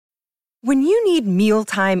When you need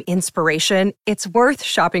mealtime inspiration, it's worth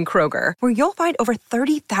shopping Kroger, where you'll find over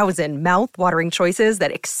 30,000 mouth-watering choices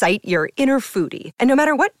that excite your inner foodie. And no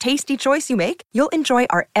matter what tasty choice you make, you'll enjoy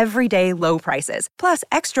our everyday low prices, plus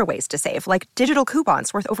extra ways to save, like digital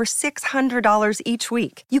coupons worth over $600 each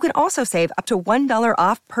week. You can also save up to $1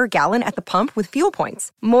 off per gallon at the pump with fuel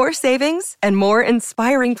points. More savings and more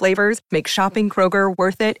inspiring flavors make shopping Kroger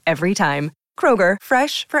worth it every time. Kroger,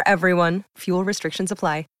 fresh for everyone. Fuel restrictions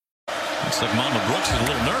apply. Looks like Mama Brooks is a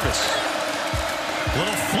little nervous.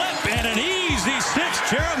 Little flip and an easy 6.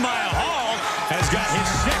 Jeremiah Hall has got his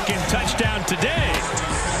second touchdown today.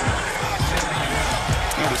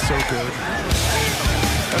 That is so good.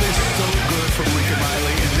 That is so good from Lincoln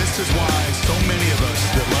Riley, and this is why so many of us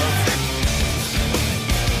that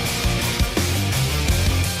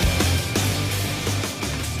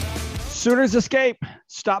love. Sooners escape.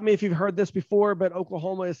 Stop me if you've heard this before, but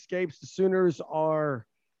Oklahoma escapes. The Sooners are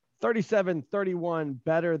 37-31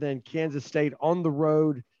 better than Kansas State on the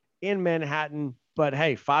road in Manhattan. But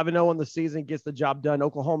hey, 5-0 on the season gets the job done.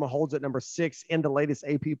 Oklahoma holds at number 6 in the latest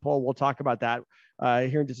AP poll. We'll talk about that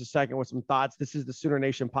here in just a second with some thoughts. This is the Sooner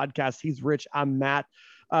Nation podcast. He's Rich. I'm Matt.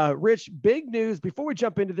 Rich, big news before we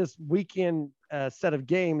jump into this weekend set of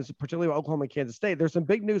games, particularly with Oklahoma and Kansas State. There's some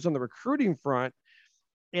big news on the recruiting front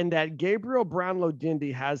in that Gabriel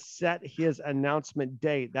Brownlow-Dindy has set his announcement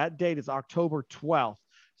date. That date is October 12th.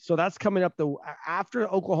 So that's coming up after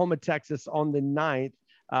Oklahoma, Texas on the 9th,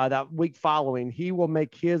 that week following. He will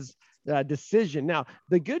make his decision. Now,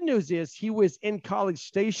 the good news is he was in College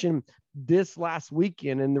Station this last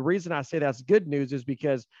weekend. And the reason I say that's good news is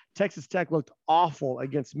because Texas Tech looked awful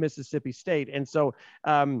against Mississippi State. And so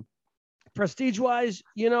prestige-wise,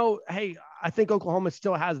 hey, I think Oklahoma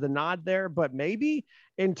still has the nod there, but maybe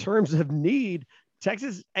in terms of need,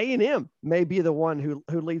 Texas A&M may be the one who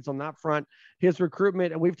leads on that front. His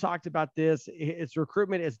recruitment, and we've talked about this, his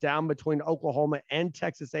recruitment is down between Oklahoma and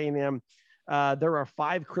Texas A&M. There are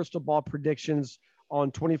 5 crystal ball predictions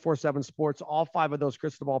on 24/7 Sports. All 5 of those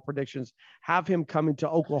crystal ball predictions have him coming to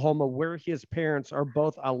Oklahoma, where his parents are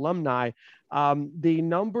both alumni. The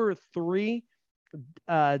number 3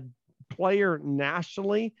 player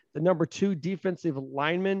nationally, the number 2 defensive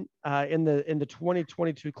lineman in the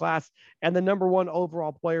 2022 class, and the number 1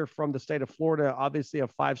 overall player from the state of Florida, obviously a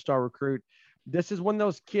 5-star recruit. This is one of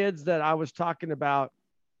those kids that I was talking about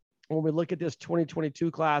when we look at this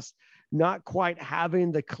 2022 class, not quite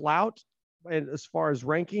having the clout as far as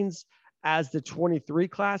rankings as the 23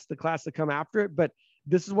 class, the class that come after it. But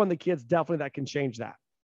this is one of the kids definitely that can change that.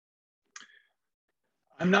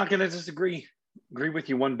 I'm not going to disagree. Agree with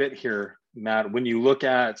you one bit here, Matt. When you look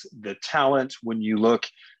at the talent, when you look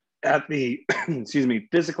at the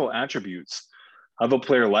physical attributes of a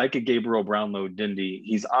player like a Gabriel Brownlow-Dindy,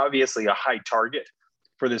 he's obviously a high target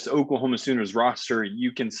for this Oklahoma Sooners roster.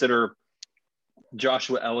 You consider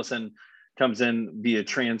Joshua Ellison comes in via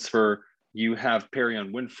transfer. You have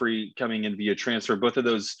Perion Winfrey coming in via transfer. Both of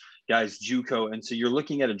those guys JUCO, and so you're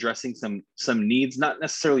looking at addressing some needs, not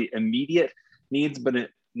necessarily immediate needs, but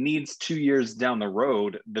it needs 2 years down the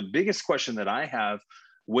road. The biggest question that I have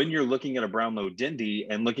when you're looking at a Brownlow-Dindy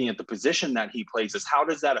and looking at the position that he plays is how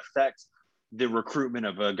does that affect the recruitment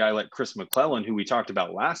of a guy like Chris McClellan, who we talked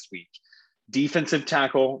about last week? Defensive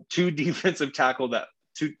tackle, 2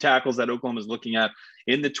 tackles that Oklahoma is looking at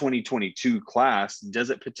in the 2022 class.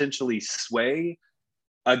 Does it potentially sway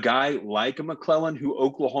a guy like a McClellan, who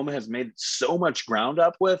Oklahoma has made so much ground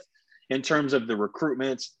up with in terms of the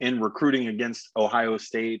recruitment and recruiting against Ohio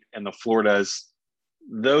State and the Floridas,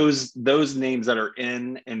 those names that are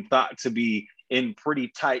in and thought to be in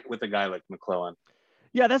pretty tight with a guy like McClellan?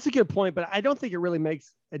 Yeah, that's a good point, but I don't think it really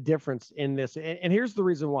makes a difference in this. And here's the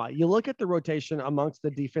reason why. You look at the rotation amongst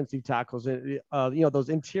the defensive tackles, those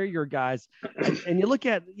interior guys, and you look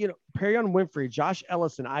at, Perion Winfrey, Josh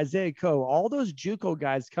Ellison, Isaiah Coe, all those JUCO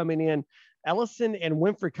guys coming in, Ellison and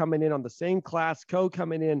Winfrey coming in on the same class, Coe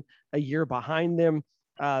coming in a year behind them.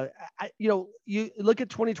 You look at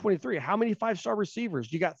 2023, how many 5-star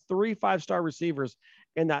receivers? You got 3 5-star receivers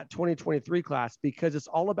in that 2023 class, because it's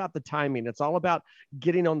all about the timing. It's all about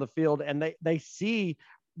getting on the field, and they see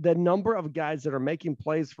the number of guys that are making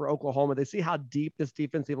plays for Oklahoma. They see how deep this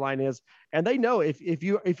defensive line is, and they know if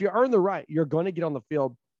you earn the right, you're going to get on the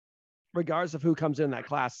field regardless of who comes in that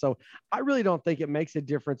class. So I really don't think it makes a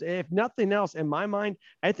difference. If nothing else, in my mind,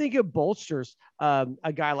 I think it bolsters a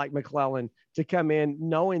guy like McClellan to come in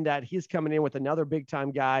knowing that he's coming in with another big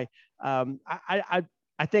time guy. I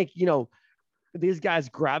think, these guys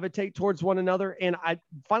gravitate towards one another. And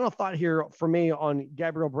final thought here for me on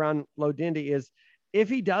Gabriel Brownlow-Dindy is, if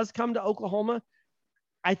he does come to Oklahoma,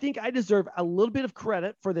 I think I deserve a little bit of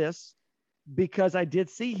credit for this. because I did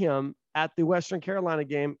see him at the Western Carolina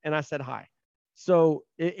game and I said hi. So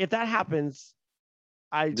if that happens,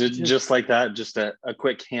 I just like that, just a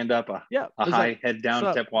quick hand up, a high like, head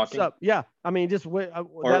down, kept walking. Yeah. I mean, just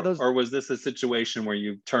or was this a situation where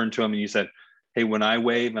you turned to him and you said, hey, when I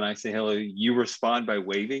wave and I say hello, you respond by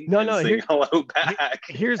waving saying hello back?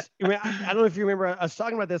 I mean, I don't know if you remember, I was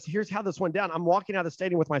talking about this. Here's how this went down. I'm walking out of the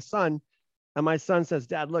stadium with my son, and my son says,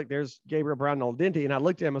 Dad, look, there's Gabriel Brown-Oldinti. And I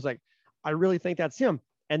looked at him, I was like, I really think that's him.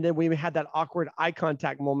 And then we had that awkward eye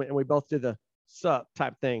contact moment, and we both did the sup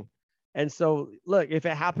type thing. And so, look, if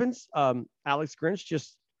it happens, Alex Grinch,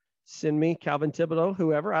 just send me Calvin Thibodeau,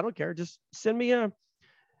 whoever, I don't care. Just send me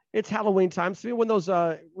it's Halloween time. So when those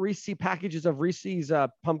Reese packages of Reese's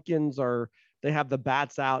pumpkins, or they have the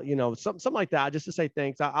bats out, something like that, just to say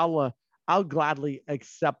thanks. I'll gladly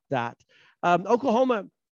accept that. Oklahoma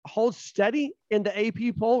holds steady in the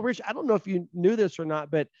AP poll. Rich, I don't know if you knew this or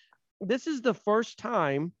not, but this is the first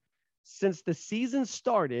time since the season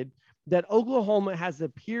started that Oklahoma has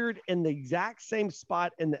appeared in the exact same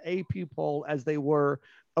spot in the AP poll as they were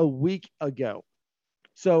a week ago.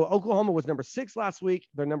 So Oklahoma was number 6 last week.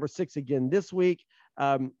 They're number 6 again this week.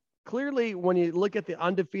 Clearly, when you look at the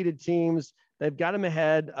undefeated teams, they've got them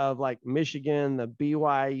ahead of like Michigan, the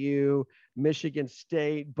BYU, Michigan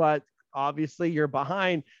State, but obviously you're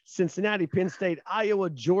behind Cincinnati, Penn State, Iowa,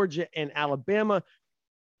 Georgia, and Alabama.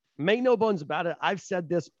 Make no bones about it. I've said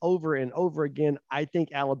this over and over again. I think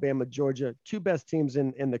Alabama, Georgia, 2 best teams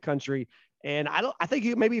in the country. And I think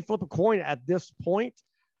you maybe flip a coin at this point.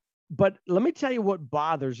 But let me tell you what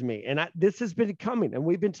bothers me. And this has been coming, and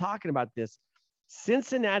we've been talking about this.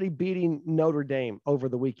 Cincinnati beating Notre Dame over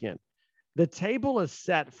the weekend. The table is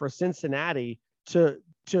set for Cincinnati to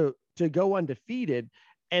go undefeated,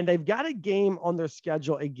 and they've got a game on their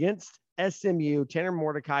schedule against SMU, Tanner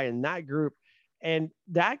Mordecai, and that group. And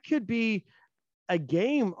that could be a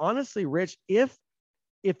game, honestly, Rich, if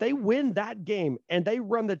they win that game and they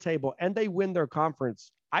run the table and they win their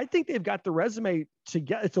conference, I think they've got the resume to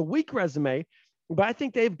get. It's a weak resume, but I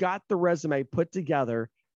think they've got the resume put together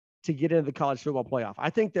to get into the college football playoff. I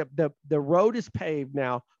think that the road is paved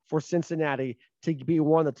now for Cincinnati to be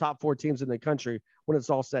one of the top 4 teams in the country when it's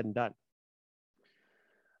all said and done.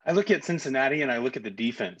 I look at Cincinnati and I look at the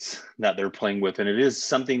defense that they're playing with, and it is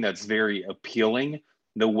something that's very appealing.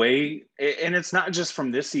 The way, and it's not just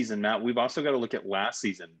from this season, Matt. We've also got to look at last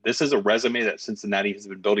season. This is a resume that Cincinnati has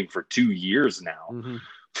been building for 2 years now. Mm-hmm.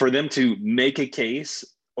 For them to make a case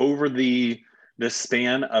over the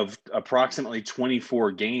span of approximately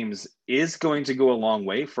 24 games is going to go a long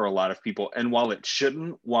way for a lot of people. And while it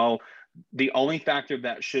shouldn't, while the only factor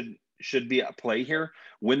that should be at play here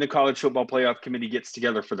when the College Football Playoff Committee gets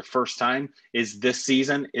together for the first time is this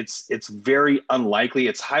season, it's very unlikely.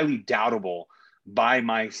 It's highly doubtable by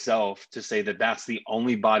myself to say that that's the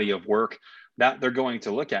only body of work that they're going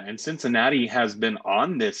to look at. And Cincinnati has been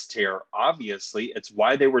on this tear, obviously. It's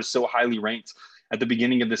why they were so highly ranked at the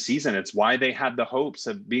beginning of the season. It's why they had the hopes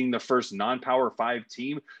of being the first non-Power 5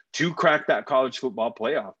 team to crack that college football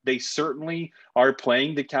playoff. They certainly are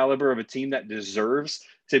playing the caliber of a team that deserves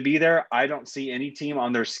to be there. I don't see any team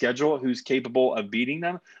on their schedule who's capable of beating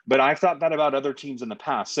them, but I've thought that about other teams in the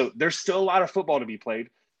past. So there's still a lot of football to be played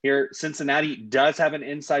here. Cincinnati does have an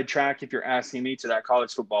inside track, if you're asking me, to that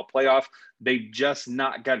college football playoff. They've just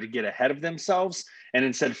not got to get ahead of themselves and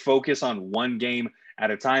instead focus on one game at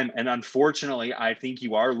a time. And unfortunately, I think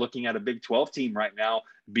you are looking at a Big 12 team right now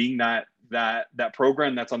being that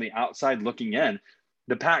program that's on the outside looking in.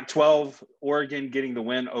 The Pac-12, Oregon getting the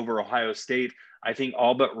win over Ohio State, I think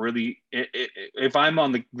all but really, if I'm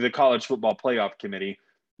on the College Football Playoff Committee,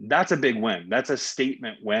 that's a big win. That's a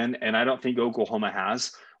statement win. And I don't think Oklahoma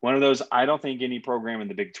has one of those. I don't think any program in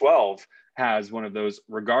the Big 12 has one of those,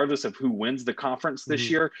 regardless of who wins the conference this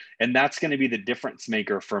year. And that's going to be the difference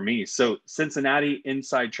maker for me. So Cincinnati,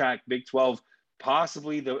 inside track, Big 12,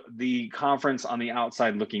 possibly the conference on the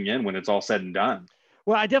outside looking in when it's all said and done.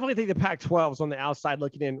 Well, I definitely think the Pac-12 is on the outside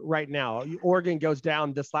looking in right now. Oregon goes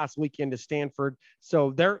down this last weekend to Stanford,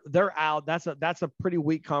 so they're out. That's a pretty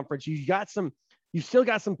weak conference. You still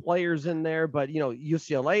got some players in there, but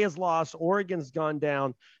UCLA has lost. Oregon's gone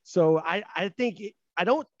down. So I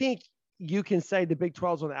don't think you can say the Big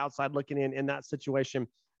 12 is on the outside looking in that situation.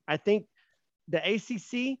 I think the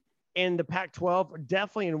ACC and the Pac-12 are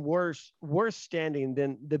definitely in worse standing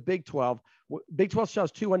than the Big 12. Big 12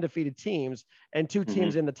 shows 2 undefeated teams and 2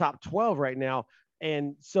 teams in the top 12 right now.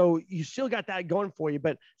 And so you still got that going for you.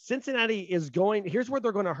 But Cincinnati here's where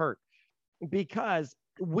they're going to hurt, because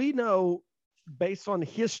we know based on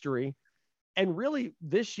history, and really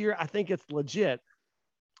this year, I think it's legit,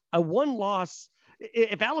 a one loss,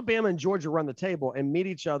 if Alabama and Georgia run the table and meet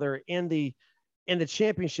each other in the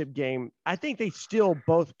championship game, I think they still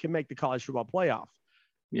both can make the college football playoff.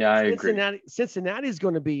 Yeah, I agree. Cincinnati's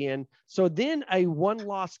going to be in. So then a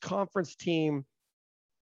one-loss conference team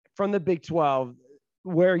from the Big 12,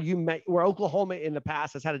 where Oklahoma in the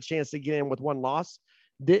past has had a chance to get in with one loss.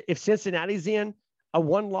 If Cincinnati's in, a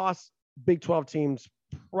one-loss Big 12 team's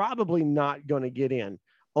probably not going to get in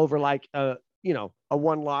over like a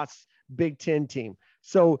one-loss Big 10 team.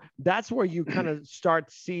 So that's where you kind of start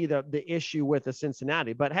to see the issue with the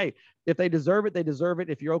Cincinnati. But hey, if they deserve it, they deserve it.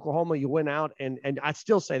 If you're Oklahoma, you win out. And I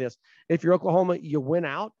still say this: if you're Oklahoma, you win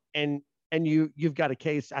out, and you've got a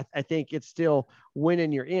case. I think it's still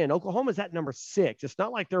winning. You're in. Oklahoma's at number 6. It's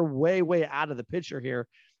not like they're way out of the picture here.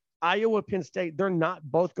 Iowa, Penn State, they're not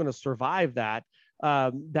both going to survive that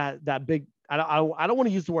big. I don't want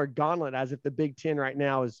to use the word gauntlet as if the Big Ten right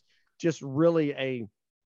now is just really a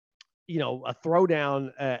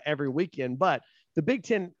throwdown every weekend. But the Big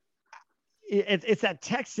Ten, it's that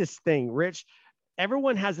Texas thing, Rich.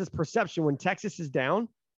 Everyone has this perception when Texas is down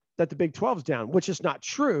that the Big 12's down, which is not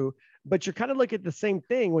true. But you're kind of looking at the same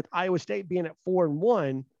thing with Iowa State being at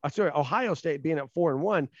 4-1. Ohio State being at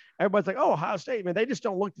 4-1. Everybody's like, oh, Ohio State, man, they just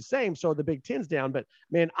don't look the same. So the Big Ten's down. But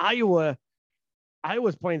man, Iowa's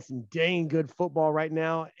playing some dang good football right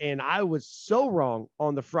now. And I was so wrong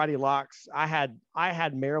on the Friday locks. I had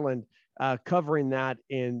Maryland covering that,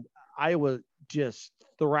 and Iowa just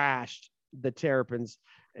thrashed the Terrapins.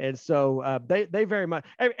 And so they very much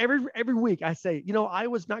every week I say,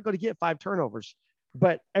 Iowa's not going to get 5 turnovers,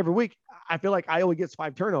 but every week I feel like Iowa gets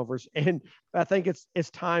 5 turnovers, and I think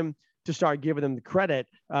it's time to start giving them the credit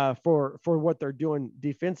for what they're doing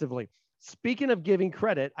defensively. Speaking of giving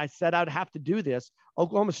credit, I said I'd have to do this.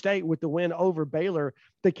 Oklahoma State with the win over Baylor.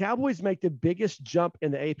 The Cowboys make the biggest jump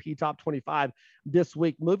in the AP top 25 this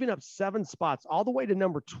week, moving up 7 spots all the way to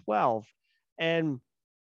number 12. And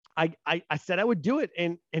I said I would do it.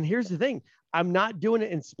 And here's the thing. I'm not doing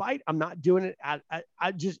it in spite. I'm not doing it.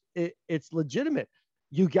 It's legitimate.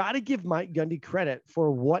 You got to give Mike Gundy credit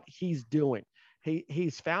for what he's doing.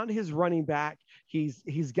 He's found his running back.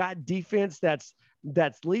 He's got defense that's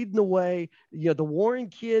leading the way. The Warren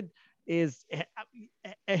kid is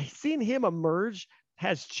seeing him emerge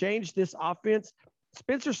has changed this offense.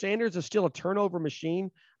 Spencer Sanders is still a turnover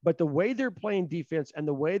machine, but the way they're playing defense and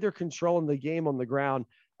the way they're controlling the game on the ground,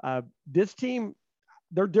 this team,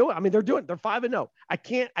 they're 5-0.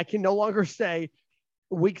 I can no longer say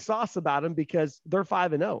weak sauce about them because they're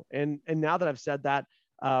 5-0. And now that I've said that,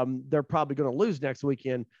 they're probably going to lose next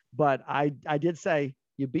weekend. But I did say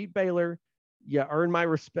you beat Baylor, you earn my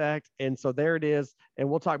respect. And so there it is. And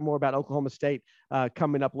we'll talk more about Oklahoma State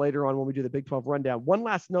coming up later on when we do the Big 12 rundown. One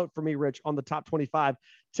last note for me, Rich, on the top 25.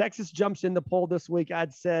 Texas jumps in the poll this week.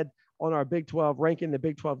 I'd said on our Big 12 ranking, the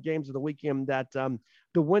Big 12 games of the weekend, that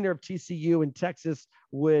the winner of TCU and Texas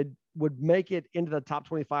would make it into the top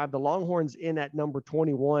 25. The Longhorns in at number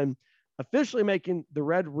 21, officially making the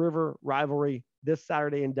Red River rivalry this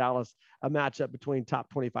Saturday in Dallas a matchup between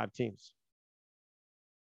top 25 teams.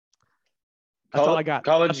 That's all I got.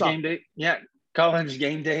 College game day. Yeah. College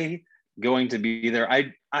game day going to be there.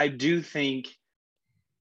 I do think,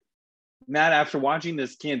 Matt, after watching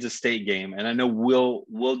this Kansas State game, and I know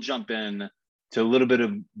we'll jump in to a little bit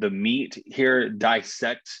of the meat here,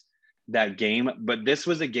 dissect that game, but this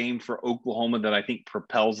was a game for Oklahoma that I think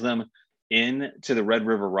propels them into the Red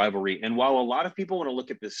River rivalry. And while a lot of people want to look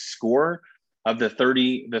at the score of the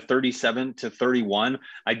 37-31,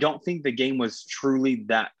 I don't think the game was truly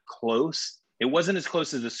that close. It wasn't as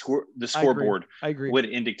close as the scoreboard I agree. Would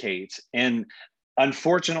indicate. And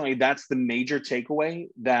unfortunately, that's the major takeaway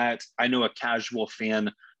that I know a casual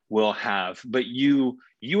fan will have. But you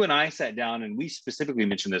and I sat down and we specifically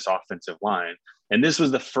mentioned this offensive line. And this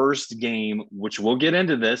was the first game, which we'll get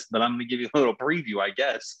into this, but I'm going to give you a little preview, I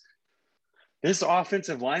guess. This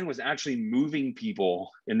offensive line was actually moving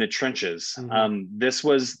people in the trenches. Mm-hmm. This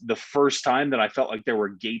was the first time that I felt like there were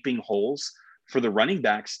gaping holes for the running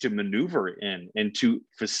backs to maneuver in and to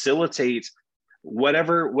facilitate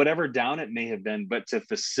whatever down it may have been, but to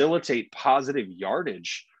facilitate positive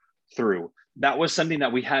yardage through. That was something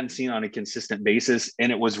that we hadn't seen on a consistent basis.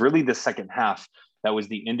 And it was really the second half that was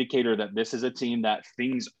the indicator that this is a team that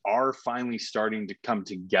things are finally starting to come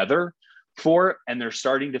together for, and they're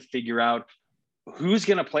starting to figure out who's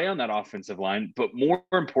going to play on that offensive line, but more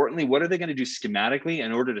importantly, what are they going to do schematically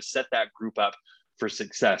in order to set that group up for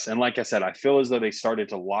success. And like I said, I feel as though they started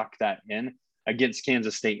to lock that in against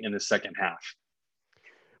Kansas State in the second half.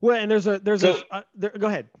 Well, and go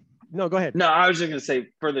ahead. No, go ahead. No, I was just going to say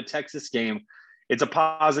for the Texas game, it's a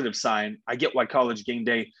positive sign. I get why College Game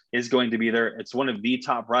Day is going to be there. It's one of the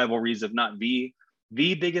top rivalries, if not the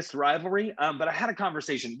biggest rivalry. But I had a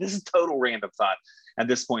conversation. This is total random thought at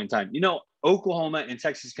this point in time. You know, Oklahoma and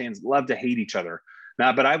Texas fans love to hate each other.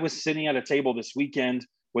 Now, but I was sitting at a table this weekend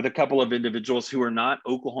with a couple of individuals who are not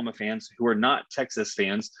Oklahoma fans, who are not Texas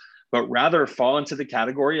fans, but rather fall into the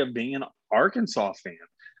category of being an Arkansas fan.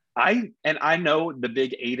 I know the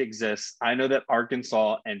Big Eight exists. I know that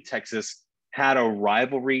Arkansas and Texas had a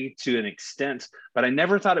rivalry to an extent, but I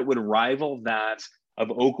never thought it would rival that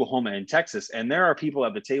of Oklahoma and Texas. And there are people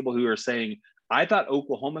at the table who are saying, I thought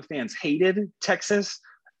Oklahoma fans hated Texas.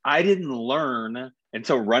 I didn't learn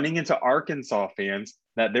until running into Arkansas fans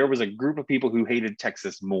that there was a group of people who hated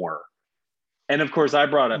Texas more. And of course, I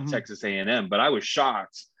brought up Texas A&M, but I was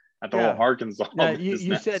shocked at the whole Arkansas.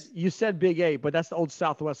 You said Big Eight, but that's the old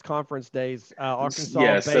Southwest Conference days.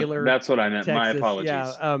 Arkansas, Baylor. That's what I meant. Texas, my apologies.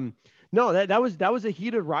 Yeah. No, that was a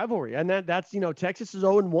heated rivalry, and that's Texas is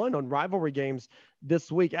 0-1 on rivalry games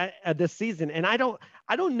this week this season, and I don't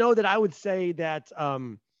know that I would say that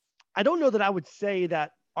I don't know that I would say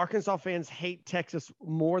that Arkansas fans hate Texas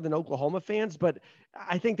more than Oklahoma fans, but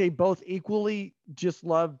I think they both equally just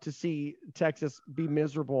love to see Texas be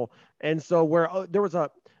miserable, and so where there was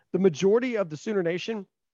the majority of the Sooner Nation.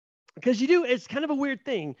 Because it's kind of a weird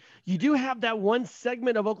thing. You do have that one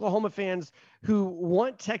segment of Oklahoma fans who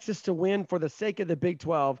want Texas to win for the sake of the Big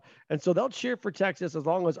 12. And so they'll cheer for Texas as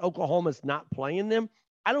long as Oklahoma's not playing them.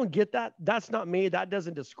 I don't get that. That's not me. That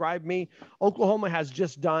doesn't describe me. Oklahoma has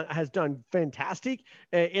done fantastic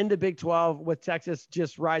in the Big 12 with Texas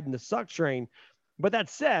just riding the suck train. But that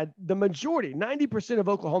said, the majority, 90% of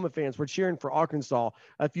Oklahoma fans were cheering for Arkansas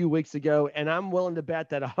a few weeks ago. And I'm willing to bet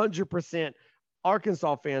that 100%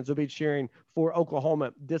 Arkansas fans will be cheering for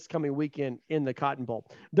Oklahoma this coming weekend in the Cotton Bowl.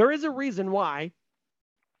 There is a reason why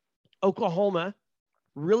Oklahoma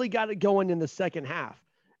really got it going in the second half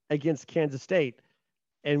against Kansas State.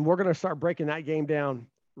 And we're going to start breaking that game down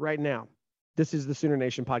right now. This is the Sooner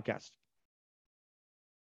Nation podcast.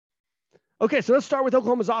 Okay, so let's start with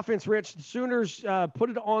Oklahoma's offense, Rich. The Sooners put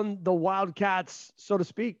it on the Wildcats, so to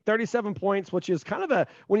speak, 37 points, which is kind of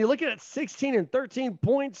when you look at it, 16 and 13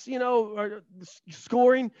 points,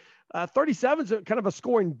 scoring, 37 is kind of a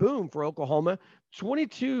scoring boom for Oklahoma.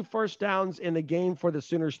 22 first downs in the game for the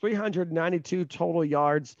Sooners, 392 total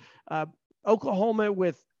yards. Oklahoma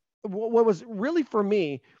with what was really for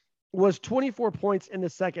me was 24 points in the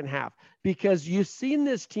second half, because you've seen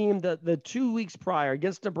this team the 2 weeks prior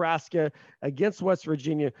against Nebraska, against West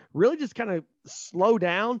Virginia, really just kind of slow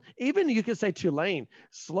down. Even you could say Tulane,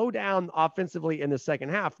 slow down offensively in the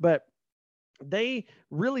second half, but they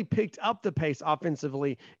really picked up the pace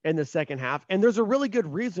offensively in the second half. And there's a really good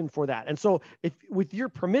reason for that. And so if with your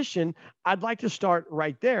permission, I'd like to start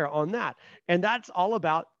right there on that. And that's all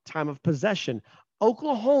about time of possession.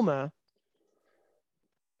 Oklahoma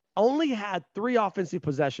only had 3 offensive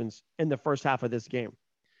possessions in the first half of this game.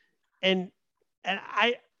 And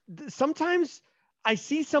I sometimes I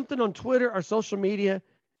see something on Twitter or social media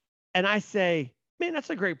and I say, man, that's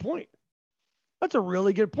a great point. That's a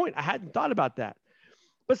really good point. I hadn't thought about that.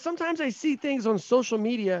 But sometimes I see things on social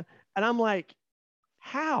media and I'm like,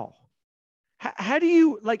 how do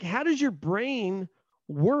you how does your brain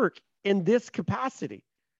work in this capacity?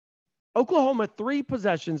 Oklahoma, 3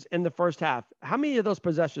 possessions in the first half. How many of those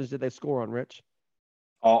possessions did they score on, Rich?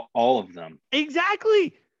 All of them.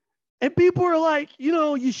 Exactly. And people are like,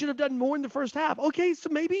 you should have done more in the first half. Okay, so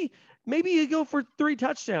maybe you go for 3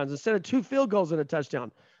 touchdowns instead of 2 field goals and a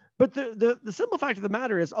touchdown. But the simple fact of the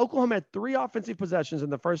matter is Oklahoma had 3 offensive possessions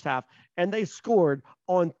in the first half, and they scored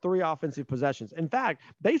on 3 offensive possessions. In fact,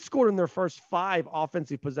 they scored in their first 5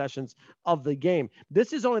 offensive possessions of the game.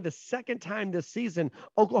 This is only the second time this season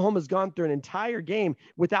Oklahoma's gone through an entire game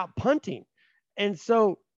without punting. And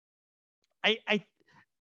so I'm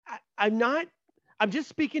just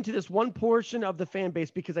speaking to this one portion of the fan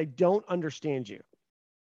base because I don't understand you.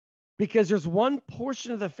 Because there's one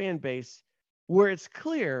portion of the fan base where it's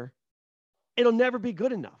clear it'll never be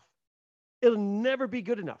good enough. It'll never be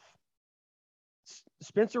good enough.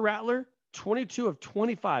 Spencer Rattler, 22 of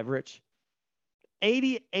 25, Rich.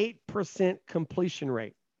 88% completion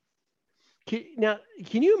rate. Can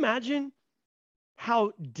you imagine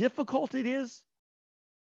how difficult it is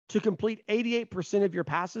to complete 88% of your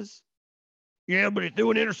passes? Yeah, but he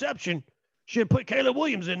threw an interception. Should put Caleb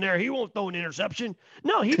Williams in there. He won't throw an interception.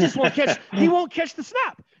 No, he just won't catch. He won't catch the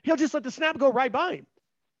snap. He'll just let the snap go right by him.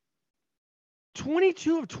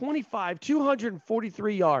 22 of 25,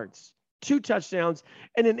 243 yards, 2 touchdowns,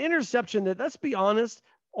 and an interception that, let's be honest,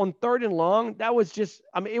 on 3rd and long, that was just,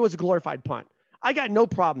 it was a glorified punt. I got no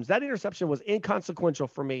problems. That interception was inconsequential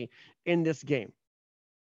for me in this game.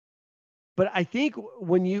 But I think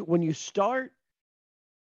when you start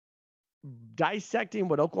dissecting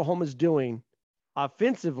what Oklahoma's doing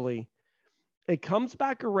offensively, it comes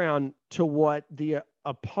back around to what the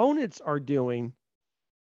opponents are doing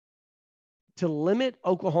to limit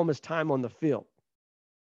Oklahoma's time on the field.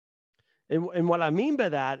 And what I mean by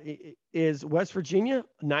that is West Virginia,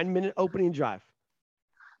 9-minute opening drive.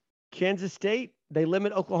 Kansas State, they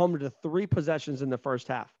limit Oklahoma to 3 possessions in the first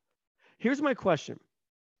half. Here's my question.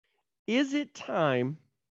 Is it time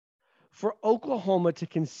for Oklahoma to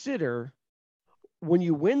consider, when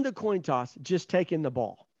you win the coin toss, just taking the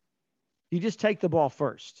ball? You just take the ball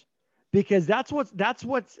first, because that's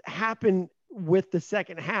what's happened with the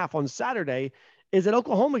second half on Saturday, is that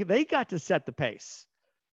Oklahoma, they got to set the pace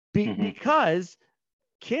because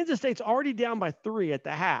Kansas State's already down by 3 at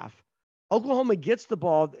the half. Oklahoma gets the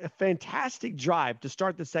ball, a fantastic drive to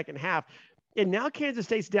start the second half. And now Kansas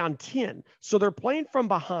State's down 10. So they're playing from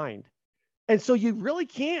behind. And so you really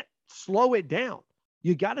can't slow it down.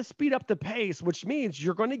 You got to speed up the pace, which means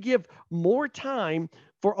you're going to give more time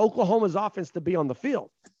for Oklahoma's offense to be on the field.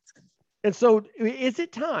 And so is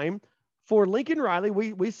it time for Lincoln Riley?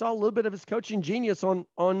 We saw a little bit of his coaching genius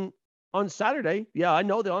on Saturday. Yeah, I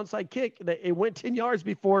know the onside kick, it went 10 yards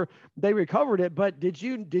before they recovered it. But did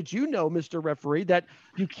you know, Mr. Referee, that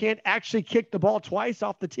you can't actually kick the ball twice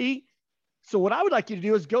off the tee? So what I would like you to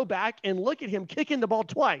do is go back and look at him kicking the ball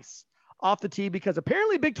twice off the tee, because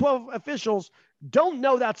apparently Big 12 officials don't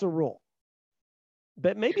know that's a rule.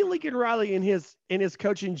 But maybe Lincoln Riley, in his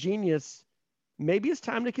coaching genius, maybe it's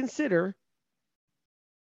time to consider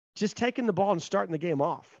just taking the ball and starting the game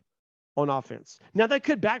off on offense. Now, that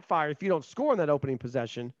could backfire if you don't score on that opening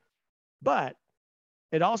possession, but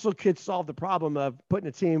it also could solve the problem of putting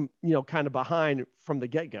a team, kind of behind from the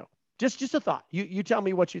get-go. Just a thought. You tell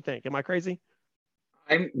me what you think. Am I crazy?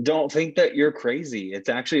 I don't think that you're crazy. It's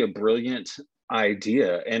actually a brilliant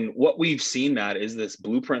idea. And what we've seen, Matt, is this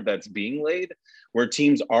blueprint that's being laid where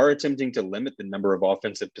teams are attempting to limit the number of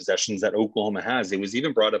offensive possessions that Oklahoma has. It was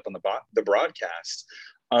even brought up on the broadcast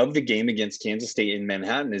of the game against Kansas State in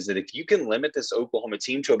Manhattan, is that if you can limit this Oklahoma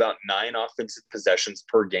team to about 9 offensive possessions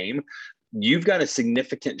per game, you've got a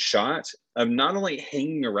significant shot of not only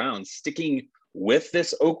hanging around, sticking with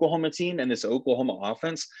this Oklahoma team and this Oklahoma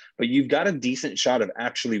offense, but you've got a decent shot of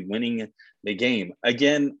actually winning the game.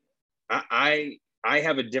 Again, I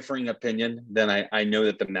have a differing opinion than I know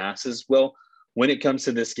that the masses will when it comes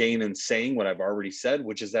to this game, and saying what I've already said,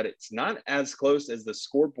 which is that it's not as close as the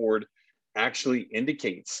scoreboard actually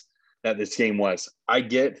indicates that this game was. I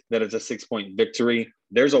get that it's a 6-point victory.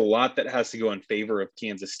 There's a lot that has to go in favor of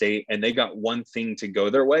Kansas State, and they got one thing to go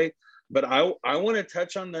their way. But I want to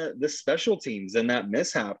touch on the special teams and that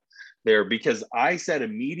mishap there, because I said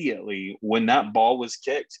immediately when that ball was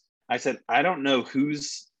kicked, I said, I don't know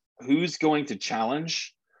who's going to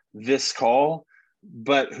challenge this call,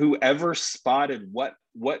 but whoever spotted what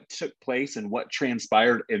took place and what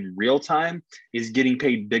transpired in real time is getting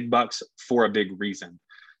paid big bucks for a big reason.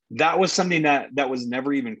 That was something that was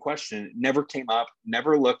never even questioned, never came up,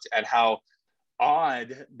 never looked at how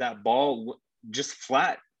odd that ball just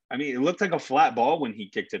flat. I mean, it looked like a flat ball when he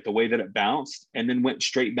kicked it, the way that it bounced and then went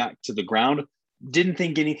straight back to the ground. Didn't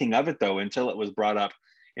think anything of it, though, until it was brought up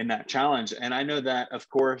in that challenge. And I know that, of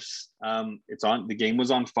course, the game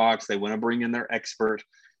was on Fox. They want to bring in their expert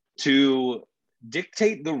to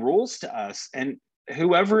dictate the rules to us. And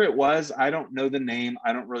whoever it was, I don't know the name.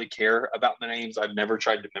 I don't really care about the names. I've never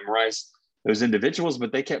tried to memorize those individuals,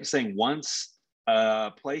 but they kept saying once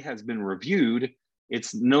a play has been reviewed,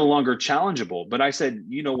 it's no longer challengeable. But I said,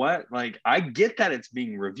 you know what? Like, I get that it's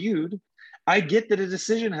being reviewed. I get that a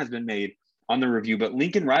decision has been made on the review, but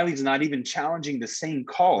Lincoln Riley's not even challenging the same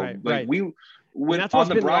call. Right. We went on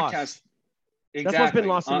the broadcast. Exactly. That's what's been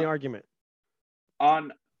lost in the argument.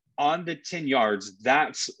 On the 10 yards,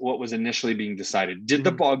 that's what was initially being decided. Did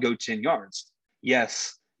the ball go 10 yards?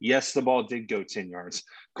 Yes, the ball did go 10 yards.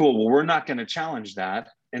 Cool. Well, we're not going to challenge that.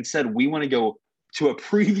 Instead, we want to go to a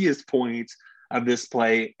previous point of this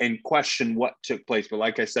play and question what took place. But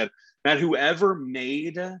like I said, Matt, whoever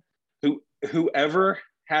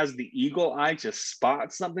has the eagle eye to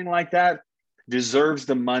spot something like that deserves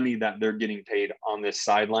the money that they're getting paid on this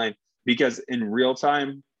sideline, because in real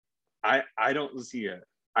time, I don't see it.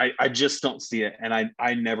 I just don't see it. And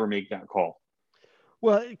I never make that call.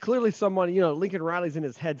 Well, clearly someone, Lincoln Riley's in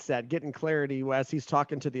his headset getting clarity as he's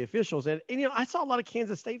talking to the officials. And I saw a lot of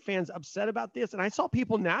Kansas State fans upset about this, and I saw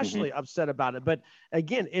people nationally upset about it. But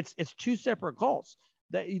again, it's 2 separate calls.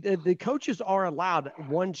 The coaches are allowed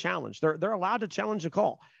one challenge. They're allowed to challenge a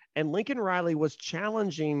call. And Lincoln Riley was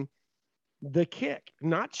challenging the kick,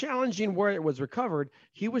 not challenging where it was recovered.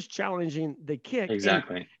 He was challenging the kick.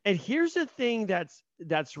 Exactly. And here's the thing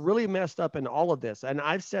that's really messed up in all of this. And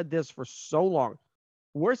I've said this for so long.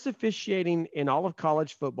 Worst officiating in all of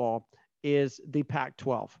college football is the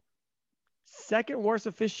Pac-12. Second worst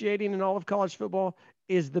officiating in all of college football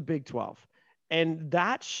is the Big 12. And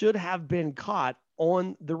that should have been caught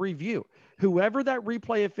on the review. Whoever that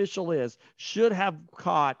replay official is should have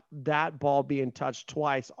caught that ball being touched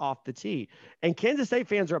twice off the tee. And Kansas State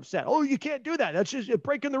fans are upset. Oh, you can't do that. That's just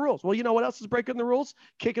breaking the rules. Well, you know what else is breaking the rules?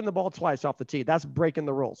 Kicking the ball twice off the tee. That's breaking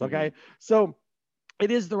the rules. Okay. Mm-hmm. So it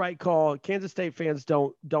is the right call. Kansas State fans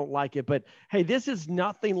don't like it, but hey, this is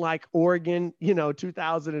nothing like Oregon,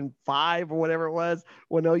 2005 or whatever it was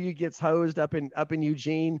when OU gets hosed up in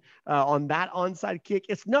Eugene on that onside kick.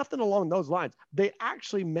 It's nothing along those lines. They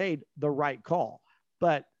actually made the right call,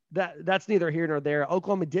 but that's neither here nor there.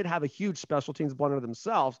 Oklahoma did have a huge special teams blunder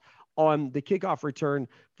themselves on the kickoff return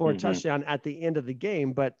for a touchdown at the end of the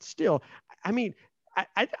game, but still, I mean,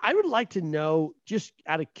 I would like to know, just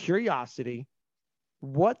out of curiosity,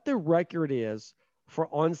 what the record is for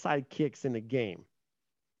onside kicks in a game,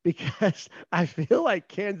 because I feel like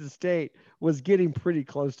Kansas State was getting pretty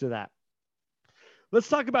close to that. Let's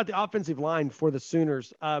talk about the offensive line for the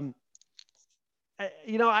Sooners. I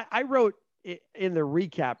wrote in the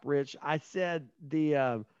recap, Rich, I said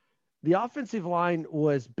the offensive line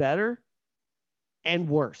was better and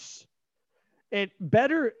worse. It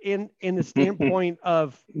better in the standpoint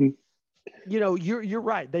of, you're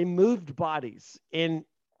right. They moved bodies. And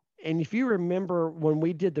if you remember when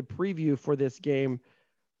we did the preview for this game,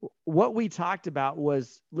 what we talked about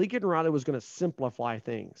was Lincoln Riley was going to simplify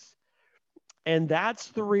things. And that's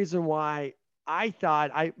the reason why I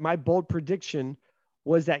thought my bold prediction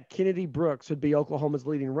was that Kennedy Brooks would be Oklahoma's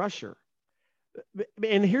leading rusher.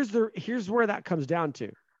 And here's where that comes down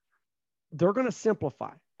to. They're going to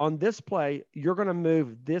simplify. On this play, you're going to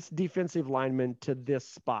move this defensive lineman to this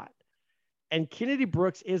spot. And Kennedy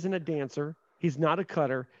Brooks isn't a dancer. He's not a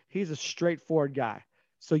cutter. He's a straightforward guy.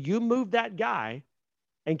 So you move that guy,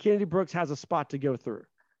 and Kennedy Brooks has a spot to go through.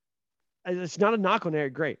 It's not a knock on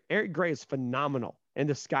Eric Gray. Eric Gray is phenomenal, and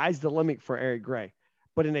the sky's the limit for Eric Gray.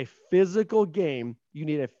 But in a physical game, you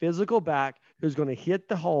need a physical back who's going to hit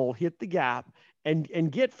the hole, hit the gap,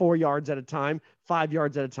 and get 4 yards at a time, 5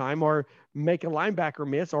 yards at a time, or make a linebacker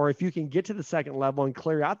miss, or if you can get to the second level and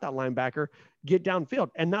clear out that linebacker, get downfield.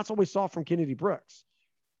 And that's what we saw from Kennedy Brooks.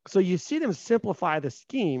 So you see them simplify the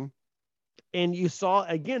scheme, and you saw,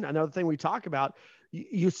 again, another thing we talk about,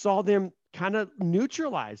 you saw them kind of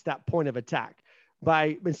neutralize that point of attack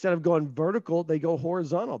by, instead of going vertical, they go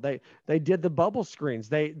horizontal. They did the bubble screens.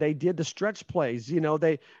 They did the stretch plays.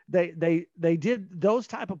 They did those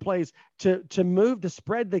type of plays to move, to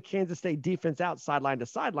spread the Kansas State defense out sideline to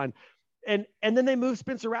sideline. And then they moved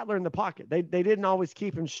Spencer Rattler in the pocket. They didn't always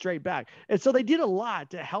keep him straight back. And so they did a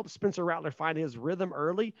lot to help Spencer Rattler find his rhythm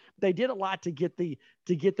early. They did a lot to get the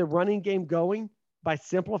running game going by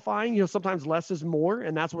simplifying. Sometimes less is more,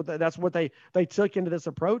 and that's what they took into this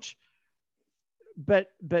approach. But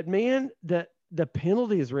man, the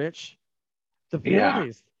penalties, Rich, the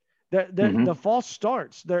penalties, the false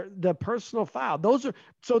starts, the personal foul,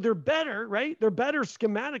 they're better, right? They're better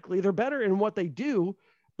schematically. They're better in what they do.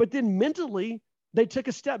 But then mentally, they took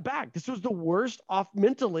a step back. This was the worst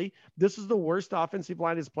this is the worst offensive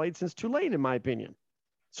line has played since Tulane, in my opinion.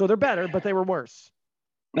 So they're better, but they were worse.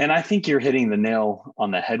 And I think you're hitting the nail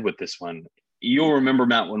on the head with this one. You'll remember,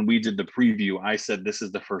 Matt, when we did the preview, I said this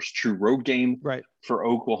is the first true road game for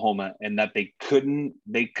Oklahoma, and that they couldn't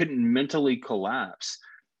mentally collapse.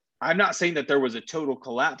 I'm not saying that there was a total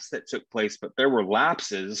collapse that took place, but there were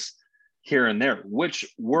lapses here and there, which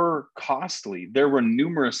were costly. There were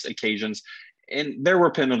numerous occasions, and there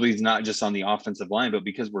were penalties, not just on the offensive line, but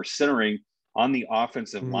because we're centering on the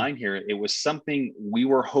offensive line here, it was something we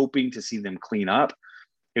were hoping to see them clean up.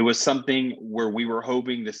 It was something where we were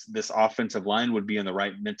hoping this offensive line would be in the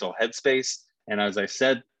right mental headspace. And as I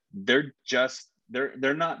said, they're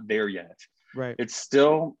not there yet. Right. It's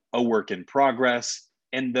still a work in progress.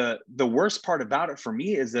 And the worst part about it for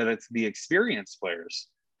me is that it's the experienced players.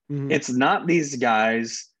 It's not these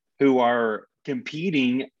guys who are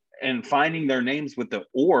competing and finding their names with the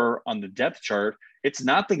or on the depth chart. It's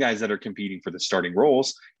not the guys that are competing for the starting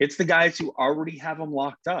roles. It's the guys who already have them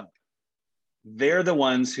locked up. They're the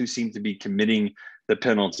ones who seem to be committing the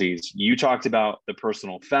penalties. You talked about the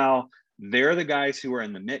personal foul. They're the guys who are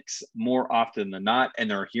in the mix more often than not,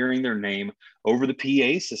 and they're hearing their name over the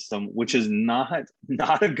PA system, which is not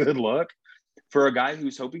a good look for a guy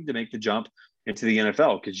who's hoping to make the jump into the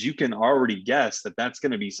NFL, because you can already guess that that's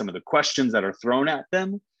going to be some of the questions that are thrown at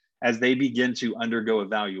them as they begin to undergo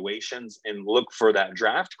evaluations and look for that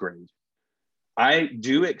draft grade. I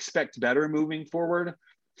do expect better moving forward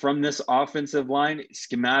from this offensive line.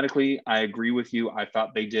 Schematically, I agree with you. I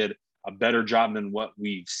thought they did a better job than what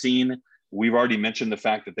we've seen. We've already mentioned the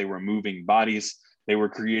fact that they were moving bodies. They were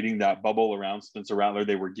creating that bubble around Spencer Rattler.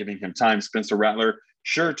 They were giving him time. Spencer Rattler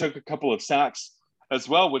sure took a couple of sacks as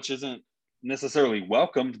well, which isn't necessarily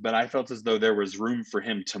welcomed, but I felt as though there was room for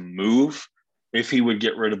him to move if he would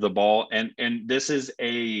get rid of the ball. And this is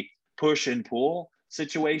a push and pull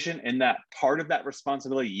situation, and that part of that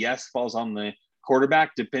responsibility, yes, falls on the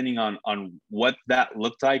quarterback, depending on what that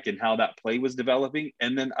looked like and how that play was developing.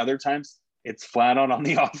 And then other times it's flat out on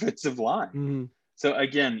the offensive line. Mm-hmm. So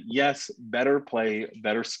again, yes, better play,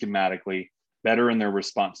 better schematically, better in their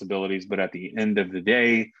responsibilities. But at the end of the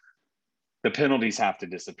day, the penalties have to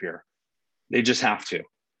disappear. They just have to.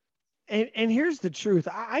 And here's the truth.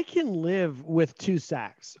 I can live with 2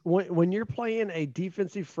 sacks. When you're playing a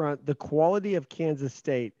defensive front, the quality of Kansas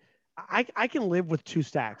State, I can live with 2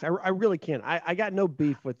 sacks. I really can. I got no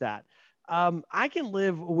beef with that. I can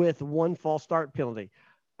live with 1 false start penalty.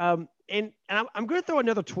 And I'm going to throw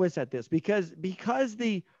another twist at this because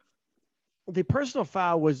the personal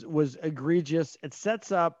foul was egregious. It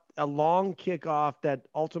sets up a long kickoff that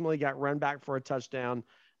ultimately got run back for a touchdown.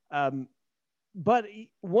 But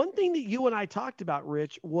one thing that you and I talked about,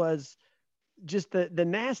 Rich, was just the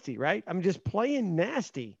nasty, right? I'm just playing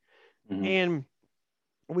nasty. Mm-hmm. And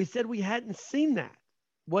we said we hadn't seen that.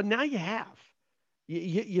 Well, now you have.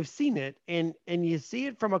 You've seen it, and you see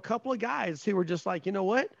it from a couple of guys who were just like, you know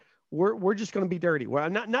what? We're just going to be dirty. Well,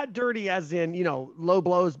 not dirty as in, low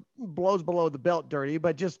blows below the belt dirty,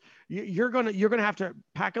 but just you're going to have to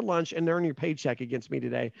pack a lunch and earn your paycheck against me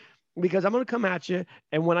today. Because I'm going to come at you,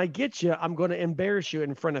 and when I get you, I'm going to embarrass you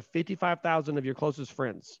in front of 55,000 of your closest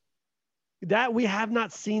friends. That we have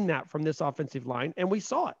not seen that from this offensive line, and we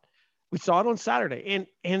saw it. We saw it on Saturday,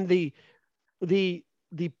 and the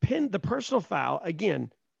personal foul, again,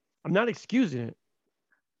 I'm not excusing it,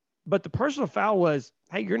 but the personal foul was,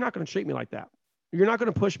 hey, you're not going to treat me like that. You're not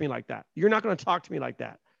going to push me like that. You're not going to talk to me like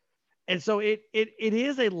that. And so it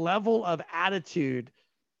is a level of attitude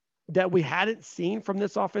that we hadn't seen from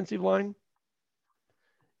this offensive line.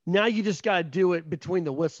 Now you just got to do it between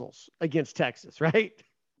the whistles against Texas, right?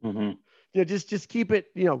 Mm-hmm. Just keep it,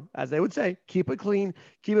 as they would say, keep it clean,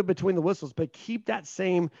 keep it between the whistles, but keep that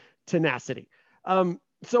same tenacity.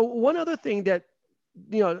 So one other thing that,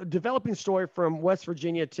 developing story from West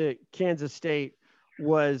Virginia to Kansas State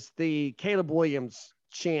was the Caleb Williams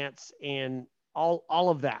chants and all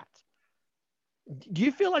of that. Do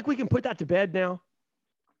you feel like we can put that to bed now?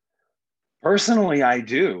 Personally, I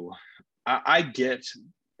do. I get,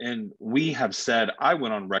 and we have said, I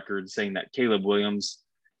went on record saying that Caleb Williams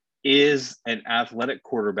is an athletic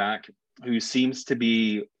quarterback who seems to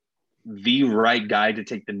be the right guy to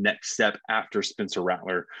take the next step after Spencer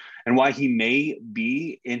Rattler. And why he may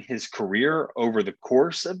be in his career over the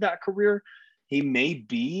course of that career, he may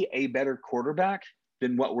be a better quarterback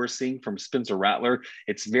than what we're seeing from Spencer Rattler.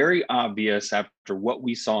 It's very obvious after what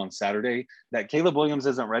we saw on Saturday that Caleb Williams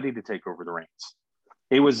isn't ready to take over the reins.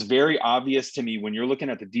 It was very obvious to me when you're looking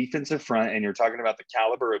at the defensive front and you're talking about the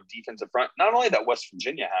caliber of defensive front, not only that West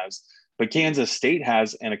Virginia has, but Kansas State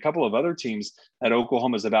has, and a couple of other teams that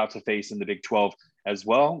Oklahoma is about to face in the Big 12 as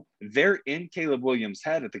well. They're in Caleb Williams'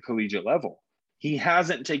 head at the collegiate level. He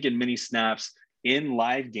hasn't taken many snaps in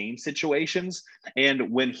live game situations.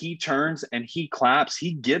 And when he turns and he claps,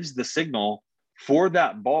 he gives the signal for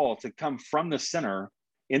that ball to come from the center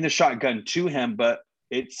in the shotgun to him. But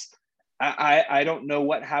I don't know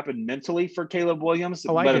what happened mentally for Caleb Williams,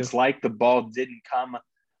 but it's like the ball didn't come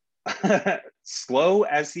slow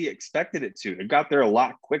as he expected it to. It got there a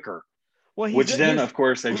lot quicker, which then, of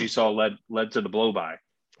course, as you saw, led to the blow by.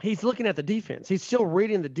 He's looking at the defense. He's still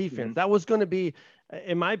reading the defense. Mm-hmm. That was going to be,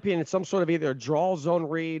 in my opinion, some sort of either a draw zone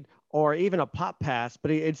read or even a pop pass,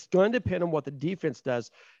 but it's going to depend on what the defense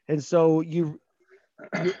does. And so you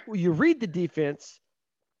read the defense,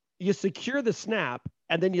 you secure the snap,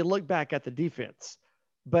 and then you look back at the defense.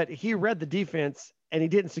 But he read the defense and he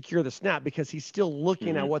didn't secure the snap because he's still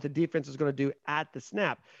looking at what the defense is going to do at the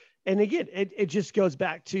snap. And again, it just goes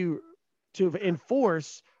back to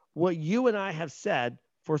enforce what you and I have said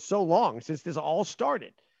for so long since this all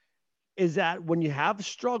started, is that when you have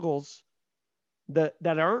struggles that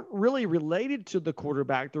aren't really related to the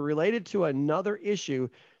quarterback, they're related to another issue,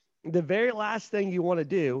 the very last thing you want to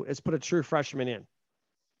do is put a true freshman in.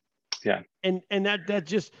 Yeah. And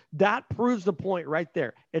that proves the point right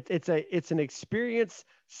there. It's an experience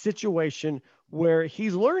situation where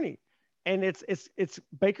he's learning, and it's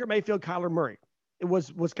Baker Mayfield, Kyler Murray.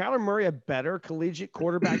 Was Kyler Murray a better collegiate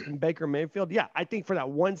quarterback than Baker Mayfield? Yeah, I think for that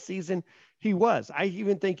one season he was. I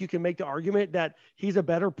even think you can make the argument that he's a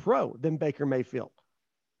better pro than Baker Mayfield.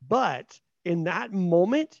 But in that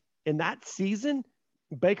moment, in that season,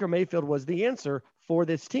 Baker Mayfield was the answer for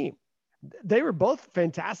this team. They were both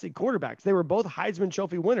fantastic quarterbacks. They were both Heisman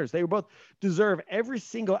Trophy winners. They were both deserve every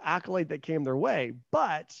single accolade that came their way.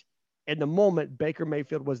 But in the moment, Baker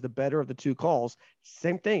Mayfield was the better of the two calls.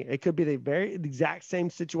 Same thing. It could be the exact same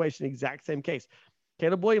situation, exact same case.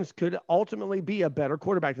 Caleb Williams could ultimately be a better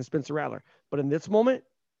quarterback than Spencer Rattler. But in this moment,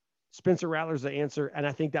 Spencer Rattler's the answer. And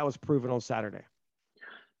I think that was proven on Saturday.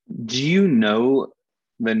 Do you know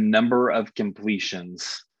the number of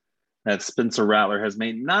completions that Spencer Rattler has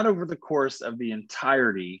made, not over the course of the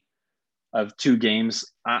entirety of 2 games?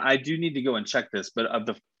 I do need to go and check this, but of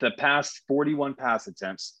the past 41 pass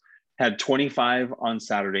attempts, had 25 on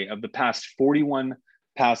Saturday. Of the past 41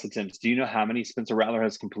 pass attempts, do you know how many Spencer Rattler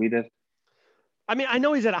has completed? I mean, I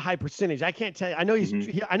know he's at a high percentage. I can't tell you. I know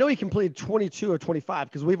I know he completed 22 or 25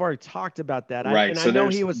 because we've already talked about that. Right. So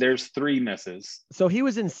there's 3 misses. So he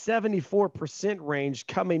was in 74% range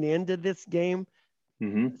coming into this game.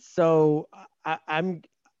 Mm-hmm. So I'm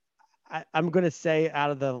going to say out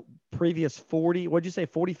of the previous 40, what'd you say,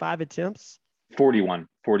 45 attempts? 41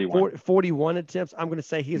 attempts. I'm going to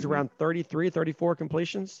say he's around 33, 34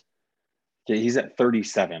 completions. Yeah, he's at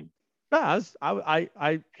 37. I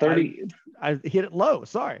hit it low.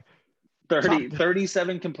 Sorry.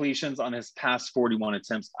 37 completions on his past 41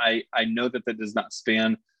 attempts. I know that does not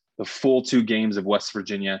span the full 2 games of West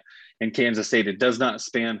Virginia and Kansas State. It does not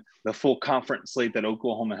span the full conference slate that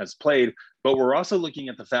Oklahoma has played. But we're also looking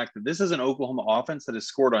at the fact that this is an Oklahoma offense that has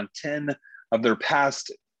scored on 10 of their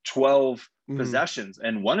past 12 possessions.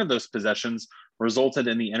 And one of those possessions resulted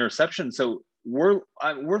in the interception. So we're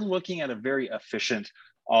looking at a very efficient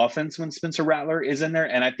offense when Spencer Rattler is in there.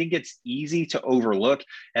 And I think it's easy to overlook.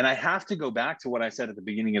 And I have to go back to what I said at the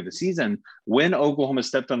beginning of the season, when Oklahoma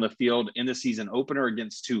stepped on the field in the season opener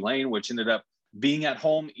against Tulane, which ended up being at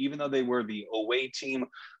home, even though they were the away team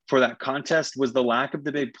for that contest, was the lack of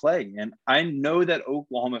the big play. And I know that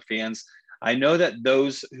Oklahoma fans, I know that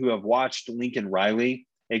those who have watched Lincoln Riley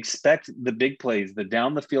expect the big plays, the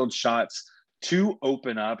down the field shots to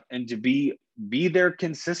open up and to be there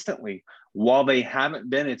consistently. While they haven't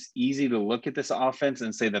been, it's easy to look at this offense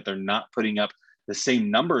and say that they're not putting up the same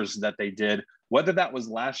numbers that they did, whether that was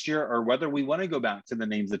last year or whether we want to go back to the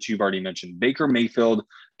names that you've already mentioned, Baker Mayfield,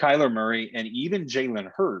 Kyler Murray, and even Jalen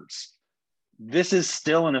Hurts. This is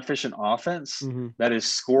still an efficient offense that is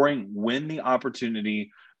scoring when the opportunity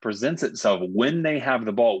presents itself, when they have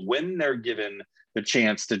the ball, when they're given the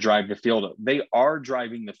chance to drive the field. They are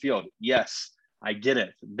driving the field. Yes, I get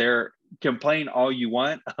it. They're complain all you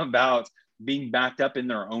want about being backed up in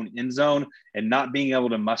their own end zone and not being able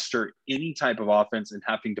to muster any type of offense and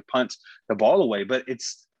having to punt the ball away. But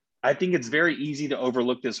I think it's very easy to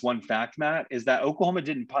overlook this one fact, Matt, is that Oklahoma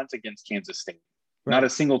didn't punt against Kansas State, not a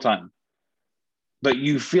single time. But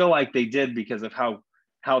you feel like they did because of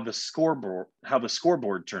how the scoreboard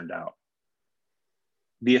turned out.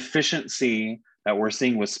 The efficiency that we're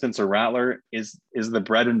seeing with Spencer Rattler is the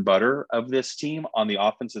bread and butter of this team on the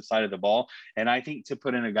offensive side of the ball. And I think to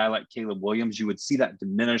put in a guy like Caleb Williams, you would see that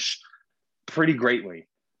diminish pretty greatly.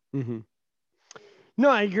 Mm-hmm. No,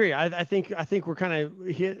 I agree. I think we're kind of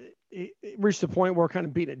reached the point where we're kind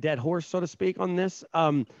of beating a dead horse, so to speak, on this.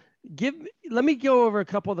 Let me go over a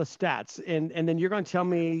couple of the stats, and then you're going to tell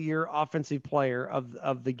me your offensive player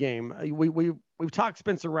of the game. We've talked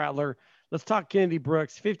Spencer Rattler. Let's talk Kennedy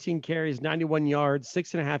Brooks. 15 carries, 91 yards,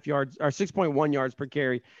 6.1 yards per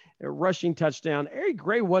carry, rushing touchdown. Eric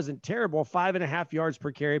Gray wasn't terrible, 5.5 yards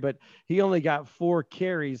per carry, but he only got 4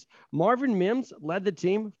 carries. Marvin Mims led the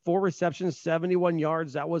team, 4 receptions, 71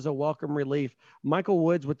 yards. That was a welcome relief. Michael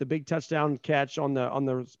Woods with the big touchdown catch on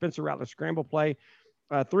the Spencer Rattler scramble play.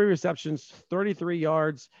 3 receptions, 33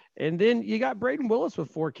 yards. And then you got Braden Willis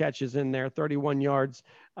with 4 catches in there, 31 yards.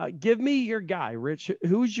 Give me your guy, Rich.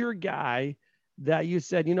 Who's your guy that you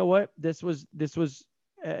said, you know what, this was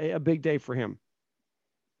a big day for him?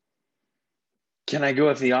 Can I go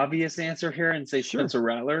with the obvious answer here and say Spencer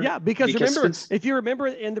Rattler? Yeah, because if you remember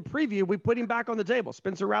in the preview, we put him back on the table.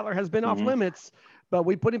 Spencer Rattler has been off limits, but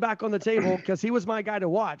we put him back on the table because he was my guy to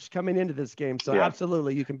watch coming into this game. So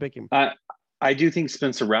absolutely, you can pick him. I do think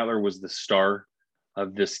Spencer Rattler was the star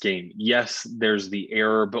of this game. Yes, there's the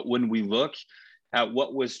error, but when we look at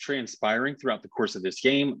what was transpiring throughout the course of this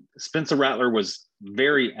game, Spencer Rattler was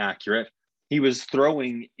very accurate. He was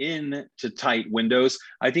throwing into tight windows.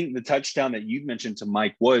 I think the touchdown that you mentioned to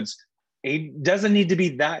Mike Woods, it doesn't need to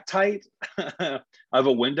be that tight of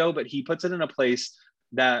a window, but he puts it in a place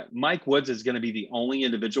that Mike Woods is going to be the only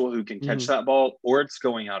individual who can catch that ball, or it's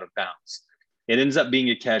going out of bounds. It ends up being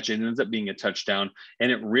a catch. It ends up being a touchdown.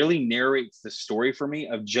 And it really narrates the story for me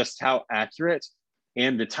of just how accurate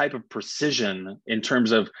and the type of precision in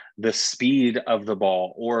terms of the speed of the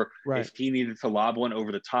ball, or if he needed to lob one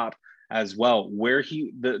over the top as well, where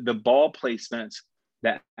the ball placement,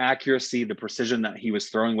 that accuracy, the precision that he was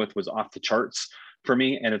throwing with was off the charts for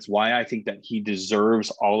me. And it's why I think that he deserves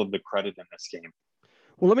all of the credit in this game.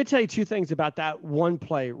 Well, let me tell you two things about that one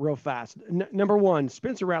play real fast. Number one,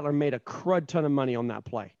 Spencer Rattler made a crud ton of money on that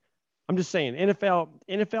play. I'm just saying,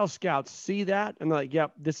 NFL scouts see that and they're like,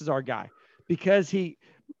 yep, this is our guy. Because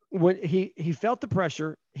when he felt the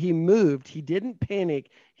pressure, he moved, he didn't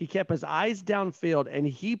panic, he kept his eyes downfield, and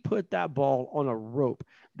he put that ball on a rope.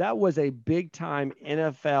 That was a big time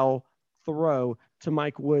NFL throw to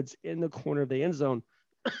Mike Woods in the corner of the end zone.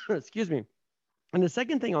 Excuse me. And the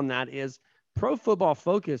second thing on that is Pro Football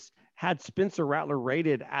Focus had Spencer Rattler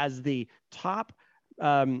rated as the top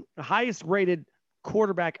highest rated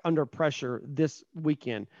quarterback under pressure this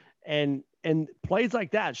weekend. And plays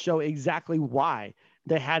like that show exactly why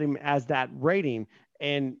they had him as that rating.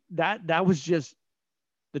 And that was just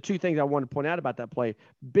the two things I want to point out about that play.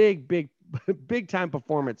 Big time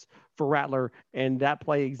performance for Rattler, and that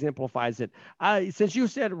play exemplifies it. Since you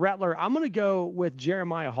said Rattler, I'm going to go with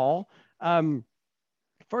Jeremiah Hall.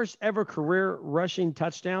 First ever career rushing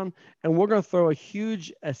touchdown. And we're going to throw a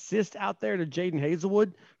huge assist out there to Jaden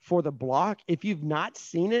Hazelwood for the block. If you've not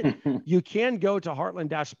seen it, you can go to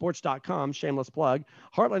heartland-sports.com, shameless plug,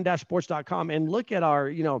 heartland-sports.com, and look at our,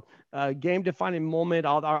 game defining moment,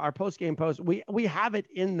 all our post-game post. We have it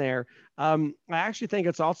in there. I actually think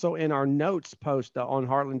it's also in our notes post on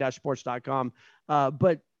heartland-sports.com.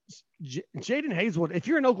 But Jaden Hazelwood, if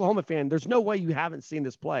you're an Oklahoma fan, there's no way you haven't seen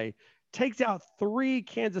this play. Takes out 3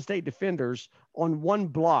 Kansas State defenders on one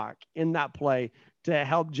block in that play to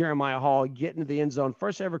help Jeremiah Hall get into the end zone.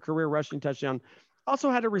 First ever career rushing touchdown. Also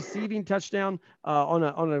had a receiving touchdown on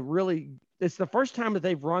a really, it's the first time that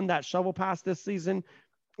they've run that shovel pass this season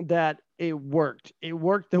that it worked. It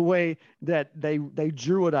worked the way that they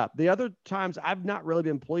drew it up. The other times I've not really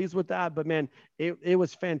been pleased with that, but man, it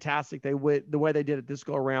was fantastic. The way they did it this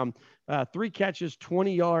go around. 3 catches,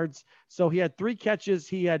 20 yards. So he had 3 catches.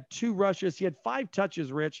 He had 2 rushes. He had 5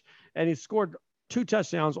 touches, Rich, and he scored 2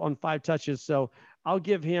 touchdowns on 5 touches. So I'll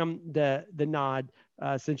give him the nod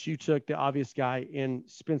since you took the obvious guy in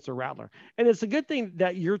Spencer Rattler. And it's a good thing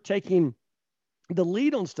that you're taking the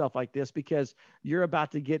lead on stuff like this, because you're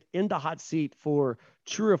about to get in the hot seat for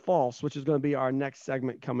True or False, which is going to be our next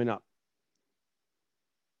segment coming up.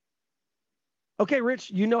 Okay,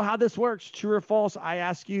 Rich, you know how this works. True or false? I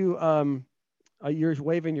ask you, you're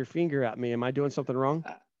waving your finger at me. Am I doing something wrong?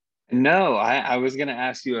 No, I was going to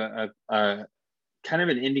ask you a kind of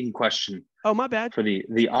an ending question. Oh, my bad. For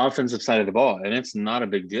the offensive side of the ball, and it's not a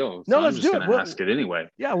big deal. No, so let's I'm just do it. We'll ask it anyway.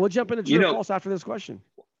 Yeah, we'll jump into true or false after this question.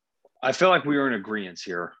 I feel like we are in agreement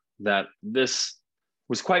here that this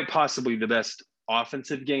was quite possibly the best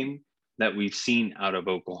offensive game that we've seen out of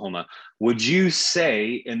Oklahoma. Would you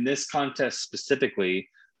say in this contest specifically,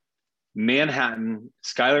 Manhattan,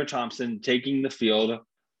 Skylar Thompson taking the field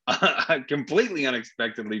completely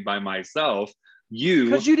unexpectedly by myself,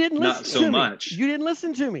 because you didn't listen not so much. You didn't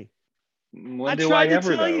listen to me. When do I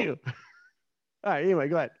ever tell though? You. All right, anyway,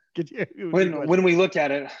 go ahead. When we look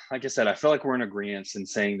at it, like I said, I feel like we're in agreement in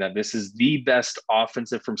saying that this is the best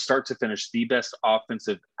offensive from start to finish, the best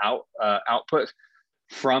offensive output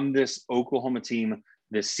from this Oklahoma team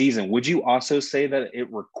this season. Would you also say that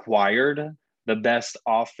it required the best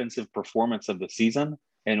offensive performance of the season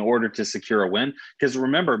in order to secure a win? Because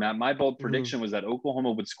remember, Matt, my bold prediction was that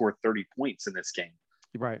Oklahoma would score 30 points in this game.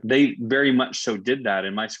 Right. They very much so did that.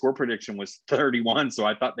 And my score prediction was 31. So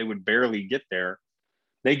I thought they would barely get there.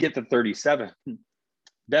 They get to 37.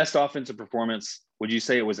 Best offensive performance. Would you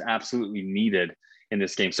say it was absolutely needed in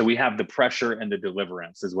this game? So we have the pressure and the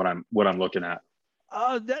deliverance is what I'm looking at.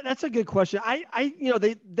 That's a good question.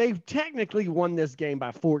 They technically won this game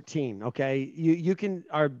by 14. Okay.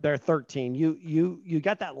 They're 13. You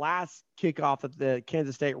got that last kickoff that the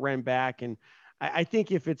Kansas State ran back. And I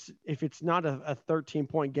think if it's not a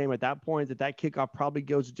 13-point game at that point, that kickoff probably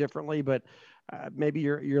goes differently, but maybe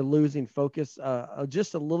you're losing focus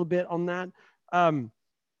just a little bit on that.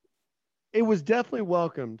 It was definitely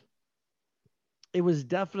welcomed. It was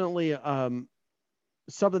definitely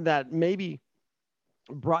something that maybe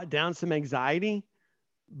brought down some anxiety,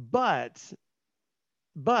 but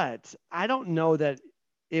I don't know that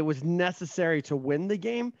it was necessary to win the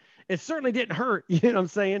game. It certainly didn't hurt, you know what I'm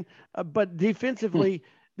saying? But defensively,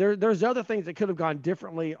 there's other things that could have gone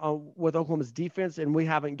differently with Oklahoma's defense, and we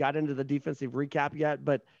haven't got into the defensive recap yet.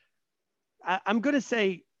 But I'm going to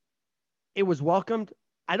say it was welcomed.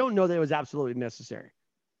 I don't know that it was absolutely necessary,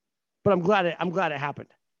 but I'm glad it happened.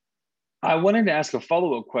 I wanted to ask a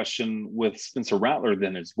follow-up question with Spencer Rattler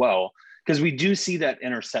then as well, because we do see that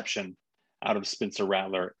interception out of Spencer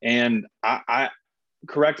Rattler. And I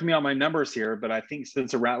correct me on my numbers here, but I think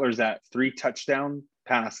Spencer Rattler's at 3 touchdown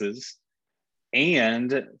passes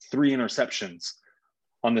and 3 interceptions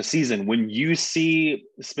on the season. When you see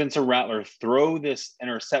Spencer Rattler throw this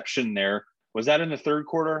interception there, was that in the third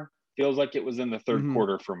quarter? Feels like it was in the third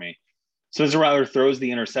quarter for me. Spencer Rattler throws the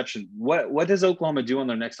interception. What does Oklahoma do on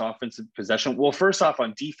their next offensive possession? Well, first off,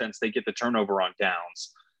 on defense, they get the turnover on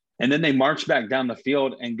downs. And then they march back down the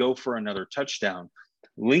field and go for another touchdown.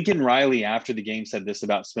 Lincoln Riley, after the game, said this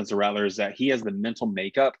about Spencer Rattler, is that he has the mental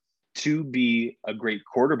makeup to be a great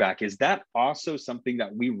quarterback. Is that also something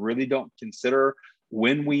that we really don't consider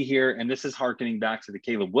when we hear, and this is hearkening back to the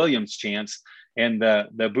Caleb Williams chants and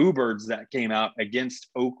the Boo Birds that came out against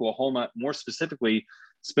Oklahoma, more specifically,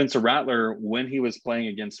 Spencer Rattler, when he was playing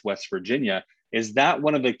against West Virginia, is that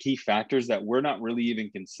one of the key factors that we're not really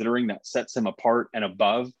even considering that sets him apart and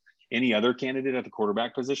above any other candidate at the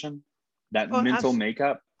quarterback position? That mental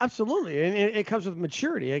makeup? Absolutely. And it comes with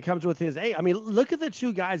maturity. It comes with his age. I mean, look at the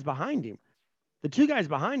 2 guys behind him. The 2 guys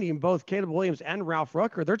behind him, both Caleb Williams and Ralph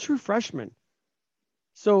Rucker, they're true freshmen.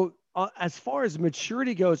 So as far as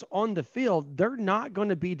maturity goes on the field, they're not going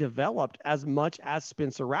to be developed as much as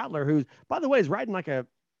Spencer Rattler, who, by the way, is riding like a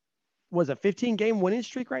 15-game winning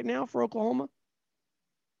streak right now for Oklahoma.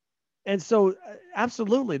 And so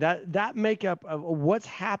absolutely that makeup of what's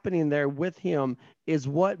happening there with him is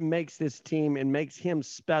what makes this team and makes him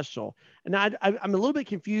special. And I'm a little bit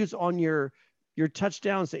confused on your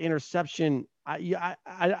touchdowns to interception.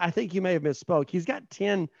 I think you may have misspoke. He got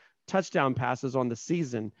 10 touchdown passes on the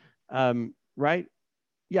season, right?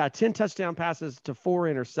 Yeah, 10 touchdown passes to 4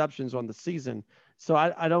 interceptions on the season. So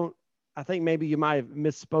I think maybe you might have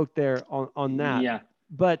misspoke there on that. Yeah.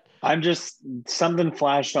 But I'm just, something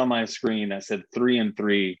flashed on my screen that said 3 and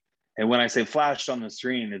 3. And when I say flashed on the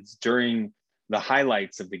screen, it's during the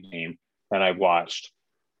highlights of the game that I watched.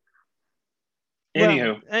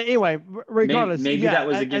 Anywho. Well, anyway, regardless. Maybe that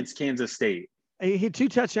was against Kansas State. He had 2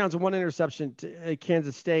 touchdowns and 1 interception to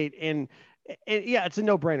Kansas State. And yeah, it's a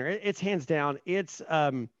no-brainer. It's hands down. It's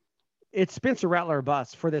Spencer Rattler or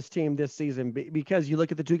bust for this team this season, because you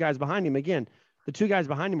look at the 2 guys behind him. Again, the 2 guys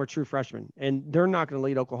behind him are true freshmen, and they're not going to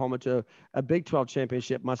lead Oklahoma to a Big 12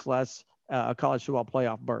 championship, much less a college football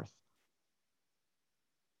playoff berth.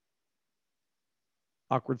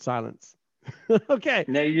 Awkward silence. Okay.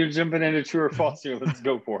 Now you're jumping into true or false here. Let's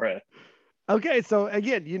go for it. Okay. So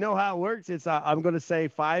again, you know how it works. It's I'm going to say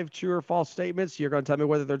 5 true or false statements. You're going to tell me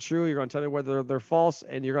whether they're true. You're going to tell me whether they're false,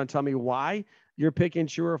 and you're going to tell me why you're picking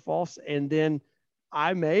true or false. And then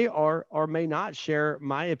I may or may not share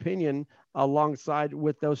my opinion alongside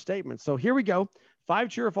with those statements. So here we go. 5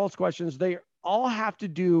 true or false questions. They all have to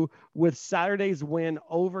do with Saturday's win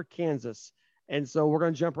over Kansas. And so we're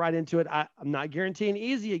going to jump right into it. I'm not guaranteeing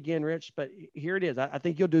easy again, Rich, but here it is. I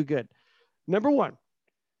think you'll do good. Number 1,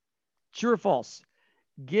 true or false?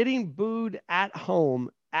 Getting booed at home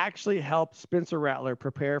actually helped Spencer Rattler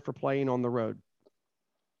prepare for playing on the road.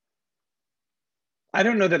 I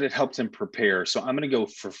don't know that it helped him prepare, so I'm going to go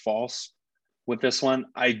for false with this one.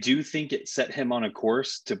 I do think it set him on a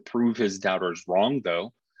course to prove his doubters wrong,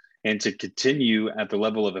 though, and to continue at the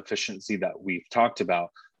level of efficiency that we've talked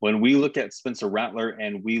about. When we look at Spencer Rattler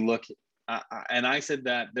and we look, and I said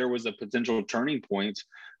that there was a potential turning point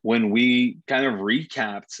when we kind of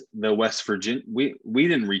recapped the West Virginia. We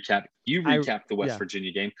didn't recap. You recapped the West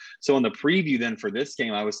Virginia game. So on the preview then for this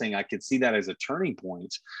game, I was saying I could see that as a turning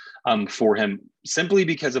point for him, simply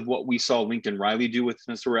because of what we saw Lincoln Riley do with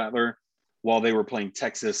Spencer Rattler while they were playing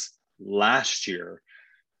Texas last year.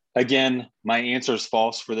 Again, my answer is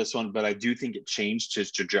false for this one, but I do think it changed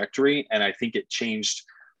his trajectory, and I think it changed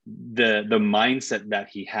the mindset that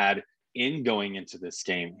he had in going into this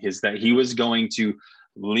game, is that he was going to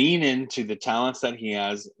lean into the talents that he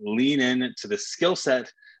has, lean into the skill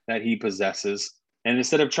set that he possesses. And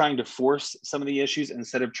instead of trying to force some of the issues,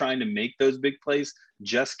 instead of trying to make those big plays,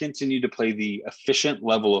 just continue to play the efficient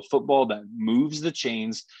level of football that moves the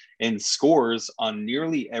chains and scores on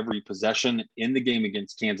nearly every possession in the game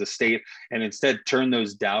against Kansas State, and instead turn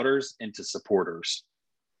those doubters into supporters.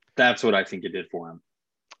 That's what I think it did for him.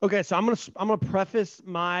 Okay, so I'm gonna preface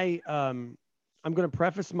my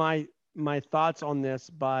my thoughts on this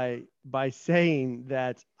by saying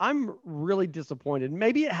that I'm really disappointed.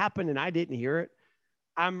 Maybe it happened and I didn't hear it.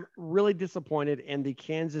 I'm really disappointed in the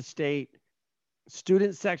Kansas State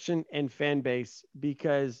student section and fan base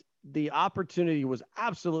because the opportunity was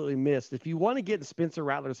absolutely missed. If you want to get in Spencer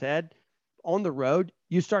Rattler's head on the road,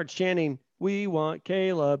 you start chanting, "We want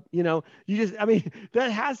Caleb." You know, I mean,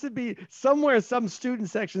 that has to be somewhere. Some student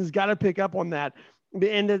section's got to pick up on that.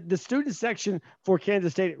 And the student section for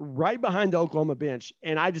Kansas State right behind the Oklahoma bench.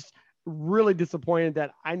 And I just really disappointed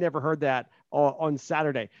that I never heard that on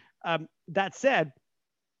Saturday. That said,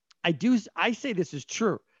 I say this is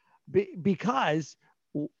true because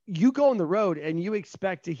you go on the road and you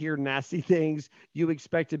expect to hear nasty things. You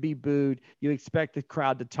expect to be booed. You expect the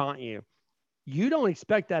crowd to taunt you. You don't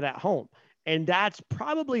expect that at home. And that's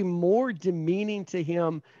probably more demeaning to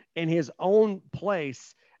him in his own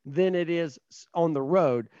place than it is on the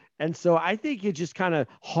road. And so I think it just kind of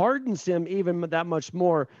hardens him even that much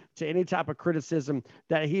more to any type of criticism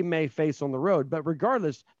that he may face on the road. But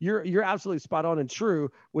regardless, you're absolutely spot on and true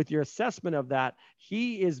with your assessment of that.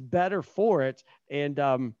 He is better for it. And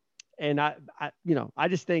I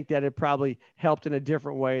just think that it probably helped in a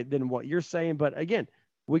different way than what you're saying. But again,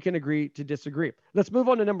 we can agree to disagree. Let's move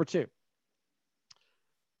on to number 2.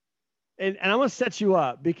 And I'm going to set you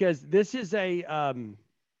up because this is this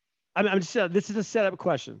is a setup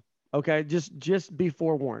question. Okay. Just be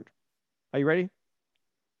forewarned. Are you ready?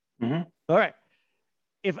 Mm-hmm. All right.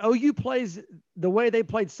 If OU plays the way they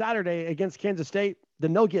played Saturday against Kansas State,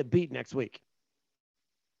 then they'll get beat next week.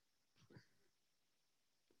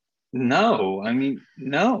 No, I mean,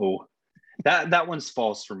 no. That one's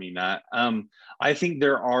false for me, Matt. I think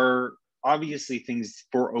there are obviously things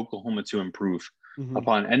for Oklahoma to improve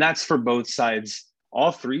upon, and that's for both sides,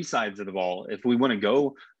 all 3 sides of the ball, if we want to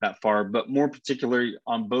go that far, but more particularly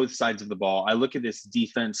on both sides of the ball. I look at this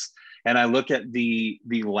defense and I look at the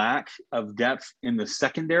lack of depth in the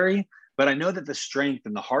secondary, but I know that the strength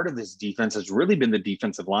and the heart of this defense has really been the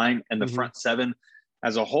defensive line and the front 7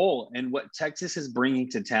 as a whole. And what Texas is bringing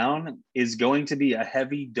to town is going to be a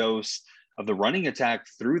heavy dose of the running attack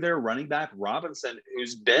through their running back, Robinson,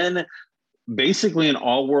 who's been basically an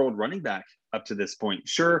all-world running back up to this point.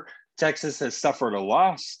 Sure, Texas has suffered a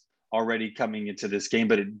loss already coming into this game,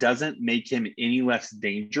 but it doesn't make him any less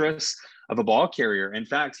dangerous of a ball carrier. In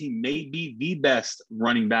fact, he may be the best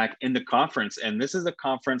running back in the conference. And this is a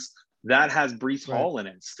conference that has Breece Hall in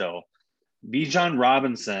it still. Bijan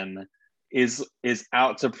Robinson is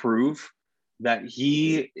out to prove that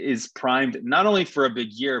he is primed not only for a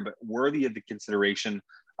big year, but worthy of the consideration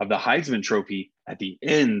of the Heisman Trophy at the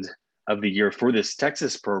end of the year for this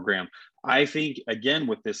Texas program. I think, again,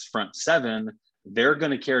 with this front 7, they're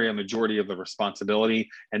going to carry a majority of the responsibility.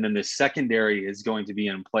 And then the secondary is going to be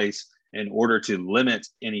in place in order to limit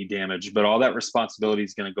any damage. But all that responsibility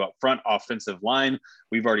is going to go up front. Offensive line,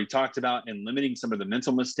 we've already talked about, and limiting some of the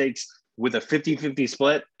mental mistakes. With a 50-50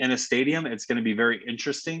 split in a stadium, it's going to be very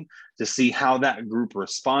interesting to see how that group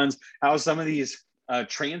responds, how some of these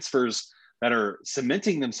transfers that are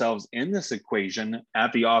cementing themselves in this equation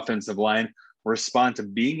at the offensive line respond to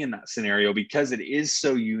being in that scenario, because it is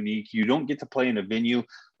so unique. You don't get to play in a venue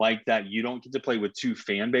like that. You don't get to play with 2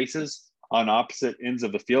 fan bases on opposite ends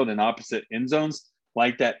of the field and opposite end zones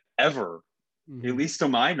like that ever, at least to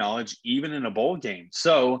my knowledge, even in a bowl game.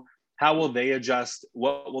 So how will they adjust?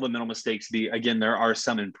 What will the mental mistakes be? Again, there are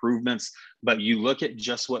some improvements, but you look at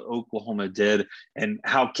just what Oklahoma did and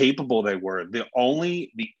how capable they were. The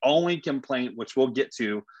only complaint, which we'll get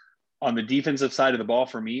to on the defensive side of the ball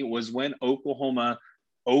for me, was when Oklahoma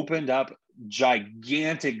opened up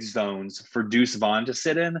gigantic zones for Deuce Vaughn to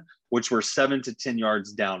sit in, which were 7 to 10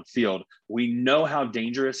 yards downfield. We know how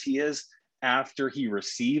dangerous he is after he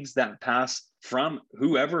receives that pass from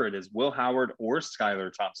whoever it is, Will Howard or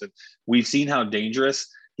Skylar Thompson. We've seen how dangerous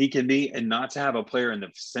he can be, and not to have a player in the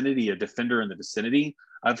vicinity, a defender in the vicinity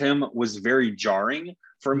of him, was very jarring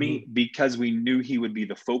for me, because we knew he would be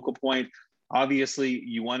the focal point. Obviously,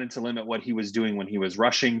 you wanted to limit what he was doing when he was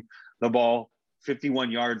rushing the ball.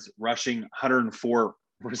 51 yards rushing, 104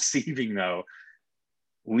 receiving, though.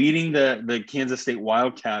 Leading the Kansas State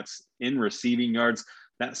Wildcats in receiving yards.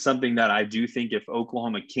 That's something that I do think if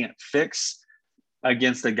Oklahoma can't fix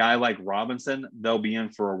against a guy like Robinson, they'll be in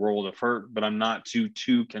for a world of hurt. But I'm not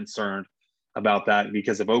too concerned about that,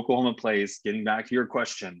 because if Oklahoma plays, getting back to your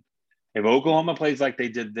question, if Oklahoma plays like they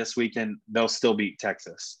did this weekend, they'll still beat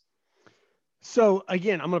Texas. So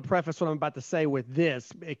again, I'm going to preface what I'm about to say with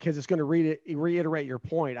this because it's going to reiterate your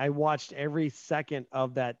point. I watched every second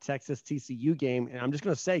of that Texas TCU game, and I'm just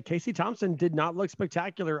going to say Casey Thompson did not look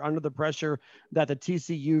spectacular under the pressure that the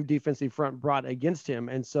TCU defensive front brought against him.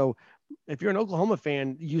 And so if you're an Oklahoma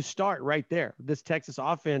fan, you start right there. This Texas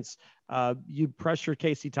offense, you pressure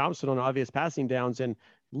Casey Thompson on obvious passing downs and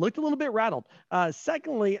looked a little bit rattled.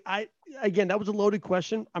 Secondly, again, that was a loaded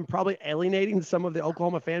question. I'm probably alienating some of the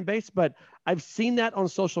Oklahoma fan base, but I've seen that on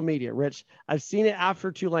social media, Rich. I've seen it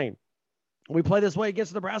after Tulane. We play this way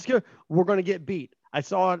against Nebraska, we're going to get beat. I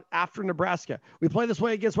saw it after Nebraska. We play this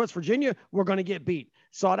way against West Virginia, we're going to get beat.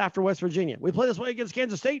 Saw it after West Virginia. We play this way against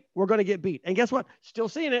Kansas State, we're going to get beat. And guess what? Still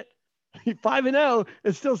seeing it. 5-0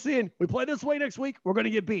 and still seeing we play this way next week, we're going to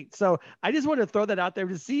get beat. So I just want to throw that out there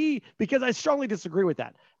to see, because I strongly disagree with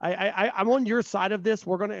that. I'm on your side of this.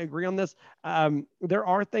 We're going to agree on this. There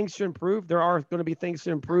are things to improve. There are going to be things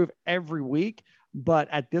to improve every week. But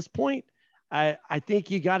at this point, I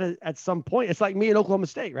think you got to, at some point, it's like me in Oklahoma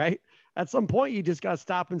State, right? At some point, you just got to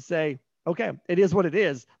stop and say, okay, it is what it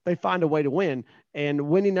is. They find a way to win, and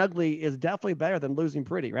winning ugly is definitely better than losing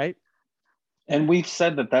pretty, right? And we've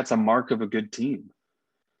said that that's a mark of a good team.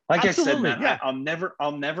 Like Absolutely, I said, man, yeah.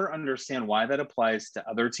 I'll never understand why that applies to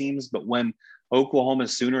other teams. But when Oklahoma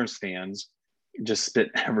Sooners fans just spit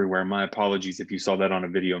everywhere, my apologies if you saw that on a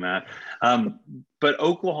video, Matt. But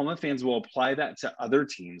Oklahoma fans will apply that to other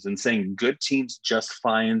teams and saying good teams just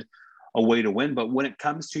find a way to win. But when it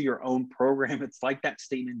comes to your own program, it's like that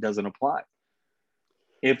statement doesn't apply.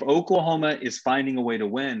 If Oklahoma is finding a way to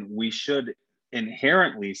win, we should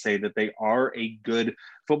inherently say that they are a good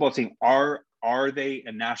football team. Are they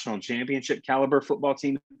a national championship caliber football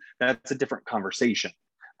team? That's a different conversation.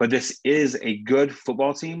 But this is a good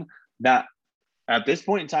football team that at this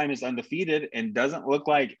point in time is undefeated and doesn't look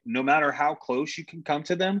like, no matter how close you can come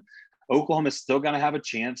to them, Oklahoma's still going to have a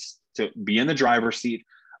chance to be in the driver's seat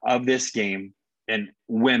of this game and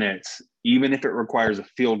win it, even if it requires a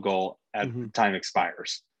field goal as time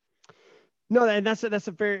expires. No, and that's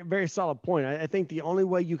a very, very solid point. I think the only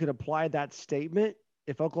way you could apply that statement,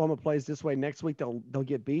 if Oklahoma plays this way next week, they'll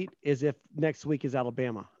get beat, is if next week is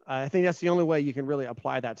Alabama. I think that's the only way you can really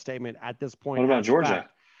apply that statement at this point. What about Georgia?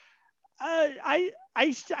 I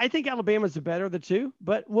think Alabama's the better of the two,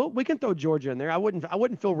 but we can throw Georgia in there. I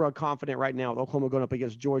wouldn't feel real confident right now with Oklahoma going up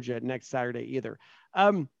against Georgia next Saturday either.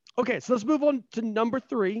 Okay, so let's move on to number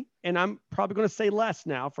 3, and I'm probably going to say less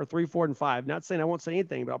now for 3, 4, and 5. Not saying I won't say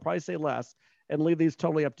anything, but I'll probably say less and leave these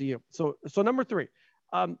totally up to you. So number 3,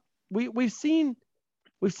 we've seen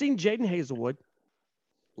Jaden Hazelwood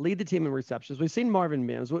lead the team in receptions. We've seen Marvin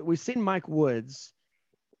Mims. We've seen Mike Woods.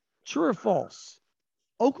 True or false?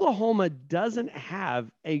 Oklahoma doesn't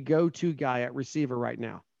have a go-to guy at receiver right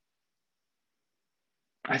now.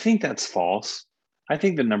 I think that's false. I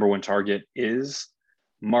think the number one target is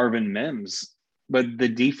Marvin Mims, but the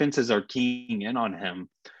defenses are keying in on him,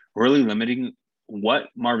 really limiting what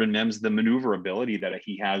Marvin Mims, the maneuverability that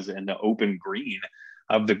he has in the open green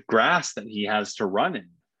of the grass that he has to run in.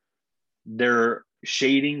 They're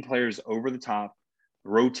shading players over the top.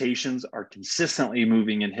 Rotations are consistently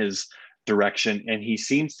moving in his direction, and he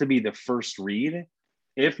seems to be the first read,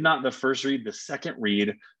 if not the first read, the second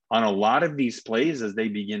read on a lot of these plays as they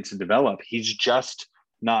begin to develop. He's just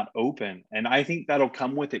not open, and I think that'll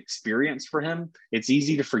come with experience for him. It's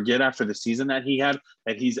easy to forget after the season that he had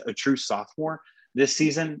that he's a true sophomore. This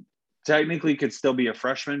season technically could still be a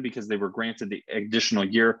freshman because they were granted the additional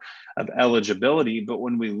year of eligibility. But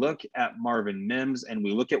when we look at Marvin Mims and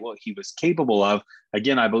we look at what he was capable of,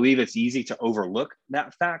 again, I believe it's easy to overlook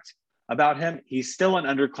that fact about him. He's still an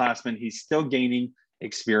underclassman. He's still gaining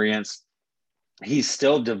experience. He's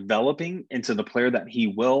still developing into the player that he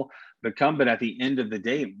will become. But at the end of the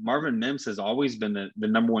day, Marvin Mims has always been the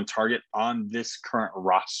number one target on this current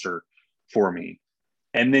roster for me.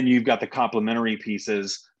 And then you've got the complementary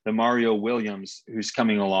pieces, the Mario Williams, who's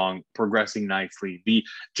coming along, progressing nicely, the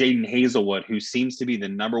Jaden Hazelwood, who seems to be the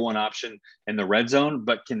number one option in the red zone,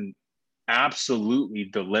 but can absolutely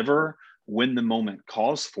deliver when the moment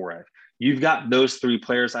calls for it. You've got those 3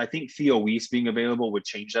 players. I think Theo Weiss being available would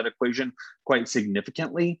change that equation quite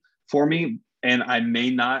significantly for me. And I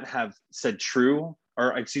may not have said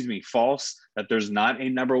false, that there's not a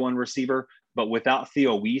number one receiver, but without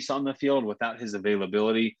Theo Weiss on the field, without his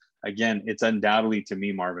availability, again, it's undoubtedly to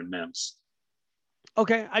me Marvin Mims.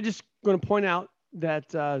 Okay, I just going to point out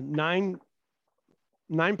that 9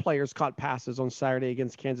 players caught passes on Saturday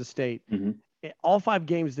against Kansas State. Mm-hmm. All 5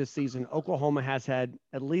 games this season, Oklahoma has had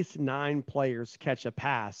at least 9 players catch a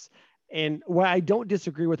pass. And while I don't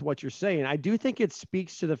disagree with what you're saying, I do think it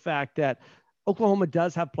speaks to the fact that Oklahoma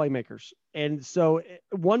does have playmakers. And so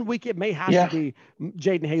 1 week it may have to be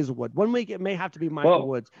Jaden Hazelwood. 1 week it may have to be Michael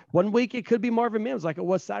Woods. 1 week it could be Marvin Mims like it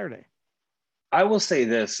was Saturday. I will say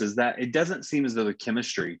this, is that it doesn't seem as though the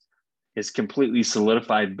chemistry is completely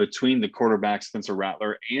solidified between the quarterback, Spencer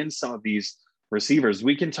Rattler, and some of these receivers.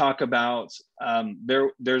 We can talk about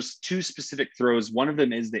there's two specific throws. One of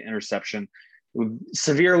them is the interception,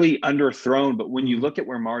 severely underthrown. But when you look at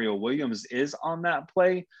where Mario Williams is on that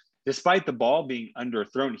play, despite the ball being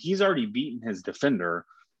underthrown, he's already beaten his defender.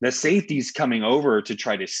 The safety's coming over to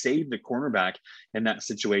try to save the cornerback in that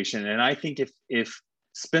situation. And I think if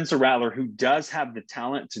Spencer Rattler, who does have the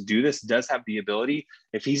talent to do this, does have the ability,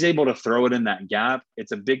 if he's able to throw it in that gap,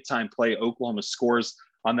 it's a big time play. Oklahoma scores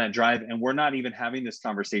on that drive. And we're not even having this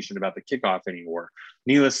conversation about the kickoff anymore.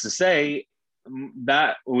 Needless to say,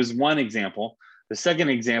 that was one example. The second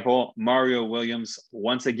example, Mario Williams,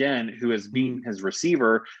 once again, who has beaten his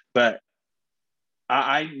receiver, but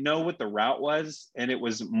I know what the route was, and it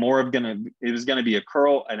was going to be a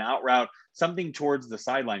curl, an out route, something towards the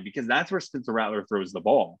sideline, because that's where Spencer Rattler throws the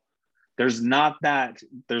ball. There's not that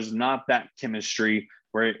chemistry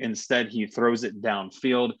where instead he throws it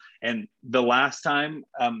downfield. And the last time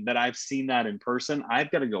that I've seen that in person,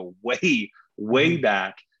 I've got to go way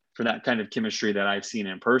back for that kind of chemistry that I've seen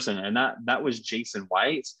in person. And that was Jason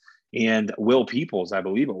White and Will Peoples, I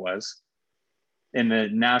believe it was, in the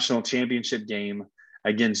national championship game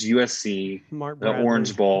against USC, the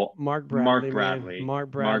Orange Bowl. Mark Bradley.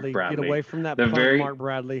 Get away from that punt, Mark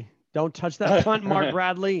Bradley. Don't touch that punt, Mark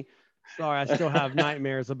Bradley. Sorry, I still have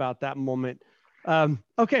nightmares about that moment.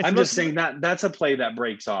 Okay. So I'm just saying that's a play that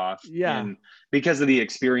breaks off. Yeah. And because of the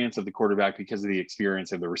experience of the quarterback, because of the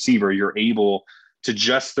experience of the receiver, you're able to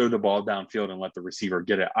just throw the ball downfield and let the receiver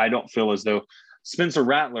get it. I don't feel as though Spencer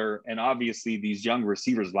Rattler and obviously these young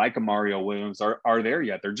receivers like Mario Williams are there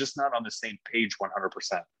yet. They're just not on the same page 100%.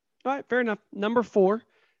 All right, fair enough. Number 4,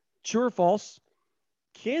 true or false?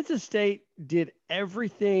 Kansas State did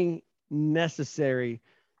everything necessary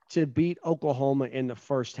to beat Oklahoma in the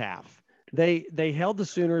first half. They held the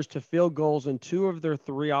Sooners to field goals in 2 of their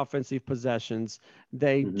 3 offensive possessions.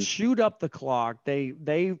 They chewed up the clock.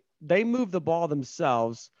 They moved the ball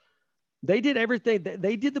themselves. They did everything.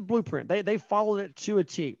 They did the blueprint. They followed it to a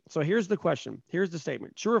T. So here's the question. Here's the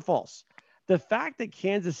statement. True or false? The fact that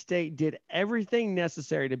Kansas State did everything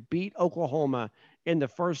necessary to beat Oklahoma in the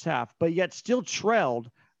first half, but yet still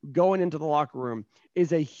trailed going into the locker room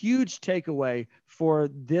is a huge takeaway for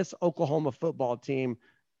this Oklahoma football team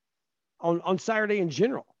on Saturday in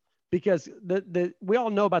general. Because we all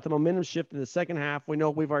know about the momentum shift in the second half. We know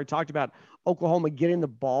we've already talked about Oklahoma getting the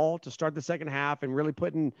ball to start the second half and really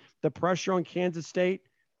putting the pressure on Kansas State.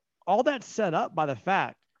 All that's set up by the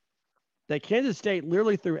fact that Kansas State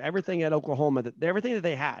literally threw everything at Oklahoma, everything that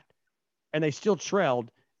they had, and they still trailed,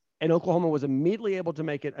 and Oklahoma was immediately able to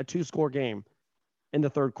make it a 2-score game in the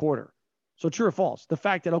third quarter. So true or false? The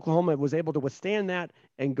fact that Oklahoma was able to withstand that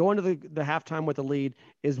and go into the halftime with a lead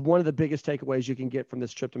is one of the biggest takeaways you can get from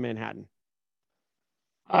this trip to Manhattan.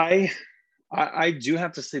 I do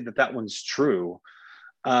have to say that one's true.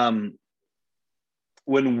 When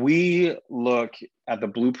we look at the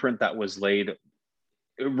blueprint that was laid, it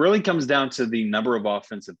really comes down to the number of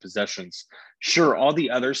offensive possessions. Sure, all the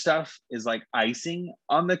other stuff is like icing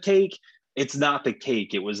on the cake. It's not the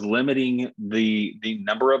cake. It was limiting the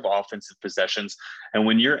number of offensive possessions. And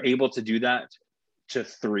when you're able to do that to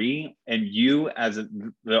 3, and you as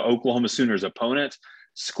the Oklahoma Sooners opponent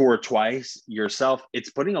score twice yourself,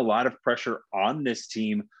 it's putting a lot of pressure on this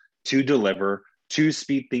team to deliver, to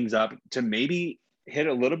speed things up, to maybe hit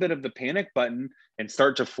a little bit of the panic button and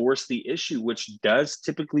start to force the issue, which does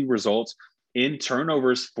typically result in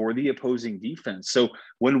turnovers for the opposing defense. So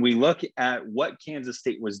when we look at what Kansas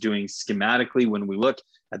State was doing schematically, when we look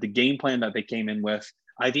at the game plan that they came in with,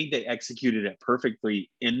 I think they executed it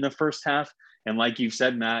perfectly in the first half. And like you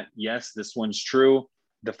said, Matt, yes, this one's true.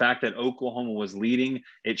 The fact that Oklahoma was leading,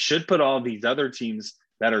 it should put all these other teams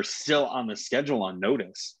that are still on the schedule on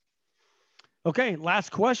notice. Okay,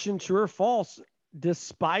 last question, true or false?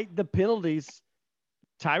 Despite the penalties,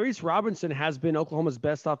 Tyrese Robinson has been Oklahoma's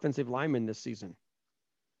best offensive lineman this season.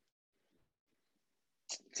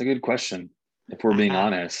 It's a good question, if we're being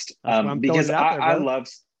honest. Because I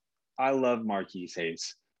love Marquise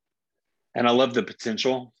Hayes. And I love the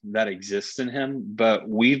potential that exists in him. But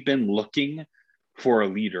we've been looking for a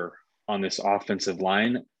leader on this offensive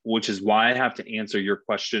line, which is why I have to answer your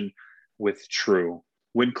question with true.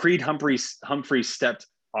 When Creed Humphrey stepped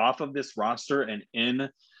off of this roster and in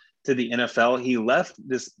to the NFL, he left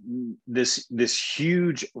this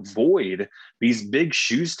huge void, these big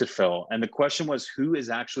shoes to fill. And the question was, who is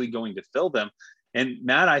actually going to fill them? And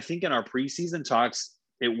Matt, I think in our preseason talks,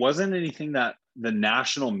 it wasn't anything that the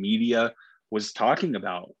national media was talking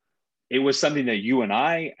about. It was something that you and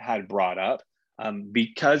I had brought up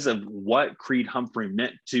because of what Creed Humphrey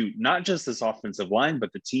meant to not just this offensive line,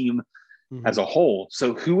 but the team as a whole.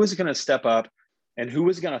 So who was going to step up and who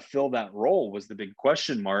was going to fill that role was the big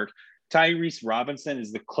question mark. Tyrese Robinson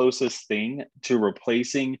is the closest thing to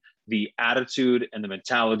replacing the attitude and the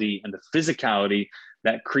mentality and the physicality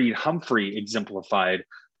that Creed Humphrey exemplified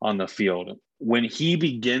on the field. When he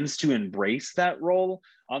begins to embrace that role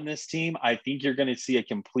on this team, I think you're going to see a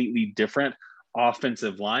completely different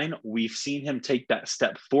offensive line. We've seen him take that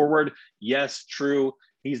step forward. Yes, true.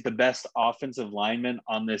 He's the best offensive lineman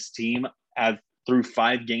on this team through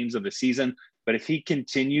 5 games of the season. But if he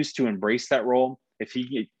continues to embrace that role, if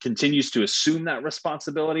he continues to assume that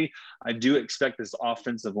responsibility, I do expect this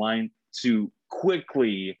offensive line to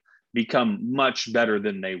quickly become much better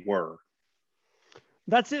than they were.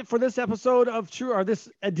 That's it for this episode of this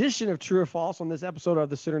edition of True or False on this episode of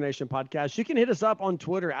the Sooner Nation podcast. You can hit us up on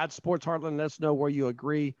Twitter at Sports Heartland. Let us know where you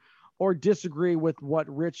agree or disagree with what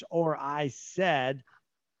Rich or I said.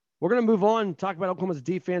 We're going to move on, talk about Oklahoma's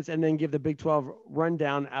defense, and then give the Big 12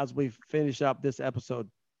 rundown as we finish up this episode.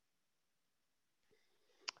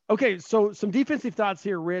 Okay, so some defensive thoughts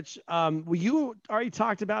here, Rich. You already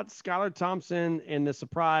talked about Skylar Thompson and the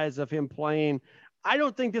surprise of him playing. I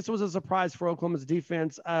don't think this was a surprise for Oklahoma's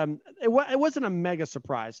defense. It wasn't a mega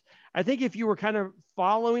surprise. I think if you were kind of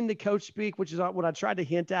following the coach speak, which is what I tried to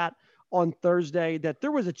hint at on Thursday, that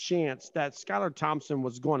there was a chance that Skylar Thompson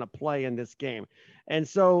was going to play in this game. And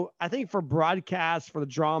so I think for broadcast, for the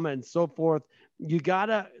drama and so forth, you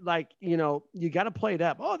gotta play it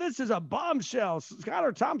up. Oh, this is a bombshell.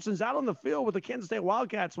 Skylar Thompson's out on the field with the Kansas State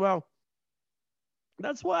Wildcats. Well,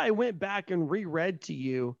 that's why I went back and reread to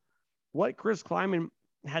you what Chris Klieman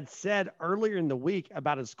had said earlier in the week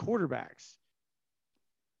about his quarterbacks.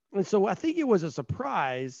 And so I think it was a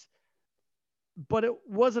surprise, but it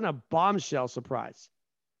wasn't a bombshell surprise.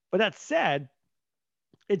 But that said,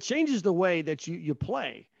 it changes the way that you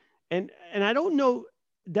play. And I don't know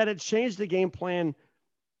that it changed the game plan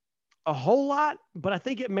a whole lot, but I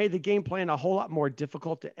think it made the game plan a whole lot more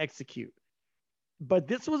difficult to execute. But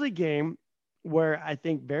this was a game where I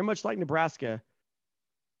think very much like Nebraska,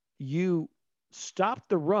 you stop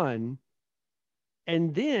the run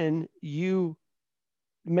and then you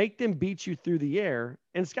make them beat you through the air.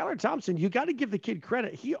 And Skylar Thompson, you got to give the kid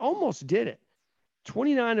credit. He almost did it.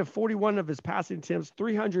 29 of 41 of his passing attempts,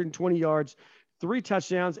 320 yards, 3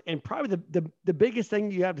 touchdowns. And probably the biggest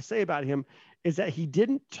thing you have to say about him is that he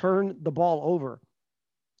didn't turn the ball over.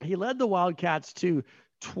 He led the Wildcats to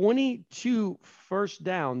 22 first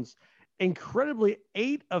downs. Incredibly,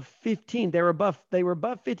 8 of 15. They were above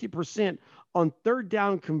 50% on third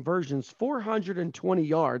down conversions, 420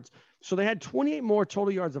 yards. So they had 28 more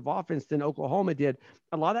total yards of offense than Oklahoma did.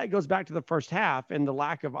 A lot of that goes back to the first half and the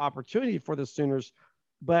lack of opportunity for the Sooners.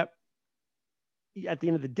 But at the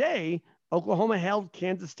end of the day, Oklahoma held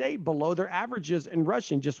Kansas State below their averages in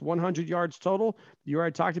rushing, just 100 yards total. You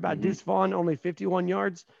already talked about Deuce Vaughn, only 51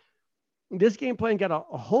 yards. This game plan got a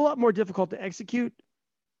whole lot more difficult to execute,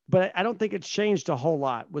 but I don't think it's changed a whole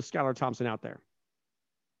lot with Skylar Thompson out there.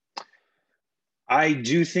 I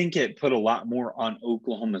do think it put a lot more on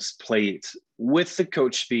Oklahoma's plate with the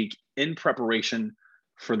coach speak in preparation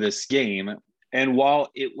for this game. And while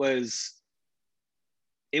it was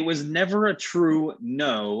never a true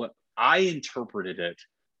no, I interpreted it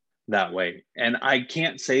that way. And I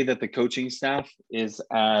can't say that the coaching staff is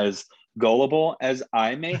as gullible as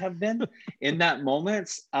I may have been in that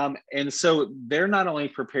moment. And so they're not only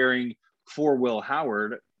preparing for Will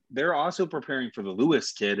Howard, they're also preparing for the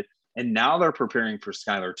Lewis kid. And now they're preparing for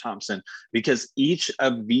Skylar Thompson, because each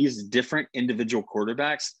of these different individual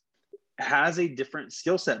quarterbacks has a different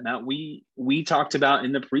skill set. Matt, we talked about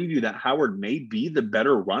in the preview that Howard may be the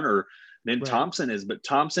better runner than Thompson is, but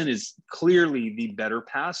Thompson is clearly the better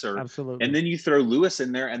passer. Absolutely. And then you throw Lewis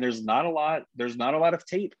in there, and there's not a lot of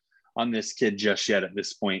tape on this kid just yet at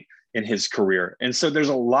this point in his career. And so there's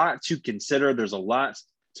a lot to consider. There's a lot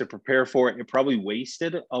to prepare for. It probably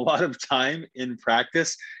wasted a lot of time in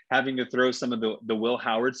practice having to throw some of the Will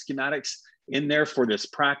Howard schematics in there for this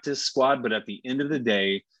practice squad. But at the end of the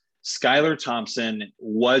day, Skylar Thompson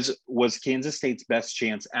was Kansas State's best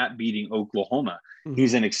chance at beating Oklahoma. Mm-hmm.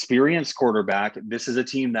 He's an experienced quarterback. This is a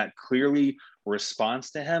team that clearly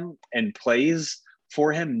responds to him and plays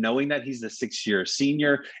for him, knowing that he's the 6-year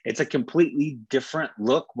senior. It's a completely different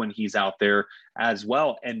look when he's out there as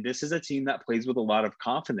well. And this is a team that plays with a lot of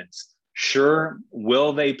confidence. Sure,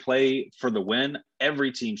 will they play for the win?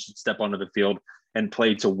 Every team should step onto the field and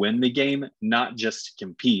play to win the game, not just to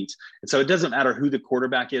compete. And so it doesn't matter who the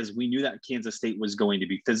quarterback is. We knew that Kansas State was going to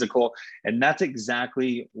be physical, and that's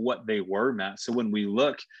exactly what they were, Matt. So when we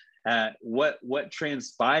look at what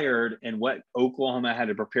transpired and what Oklahoma had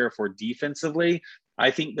to prepare for defensively,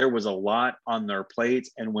 I think there was a lot on their plate.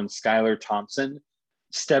 And when Skylar Thompson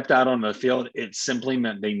stepped out on the field, it simply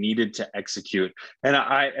meant they needed to execute. And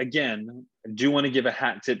I, again, do want to give a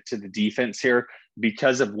hat tip to the defense here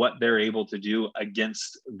because of what they're able to do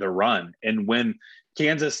against the run. And when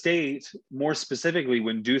Kansas State, more specifically,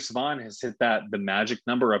 when Deuce Vaughn has hit the magic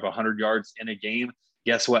number of 100 yards in a game,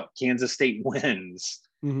 guess what? Kansas State wins.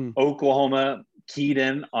 Mm-hmm. Oklahoma keyed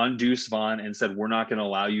in on Deuce Vaughn and said, we're not going to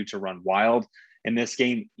allow you to run wild in this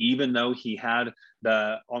game, even though he had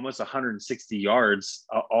the almost 160 yards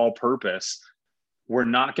all purpose. We're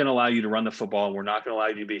not going to allow you to run the football, and we're not going to allow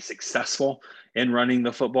you to be successful in running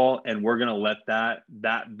the football. And we're going to let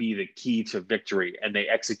that be the key to victory. And they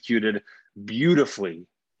executed beautifully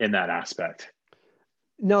in that aspect.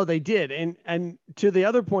 No, they did. And to the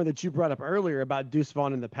other point that you brought up earlier about Deuce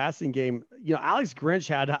Vaughn in the passing game, Alex Grinch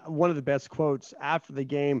had one of the best quotes after the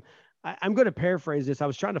game. I'm going to paraphrase this. I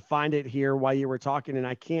was trying to find it here while you were talking, and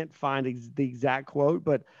I can't find the exact quote,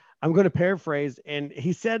 but I'm going to paraphrase. And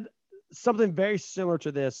he said something very similar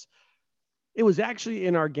to this. It was actually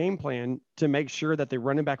in our game plan to make sure that the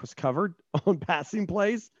running back was covered on passing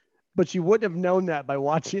plays, but you wouldn't have known that by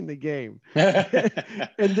watching the game.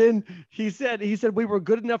 And then he said, we were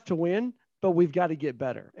good enough to win, but we've got to get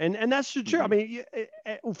better. And that's true. I mean,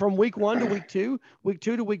 from week 1 to week 2, week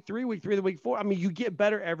 2 to week 3, week 3 to week 4, I mean, you get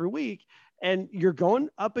better every week, and you're going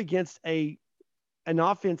up against an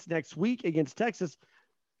offense next week against Texas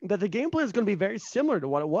that the game plan is going to be very similar to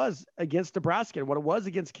what it was against Nebraska, what it was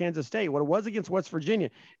against Kansas State, what it was against West Virginia,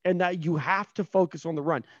 and that you have to focus on the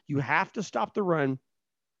run. You have to stop the run,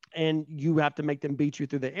 and you have to make them beat you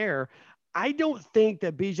through the air. I don't think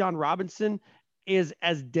that Bijan Robinson is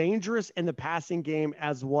as dangerous in the passing game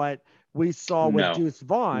as what we saw with Deuce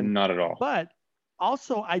Vaughn. Not at all. But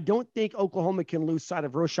also, I don't think Oklahoma can lose sight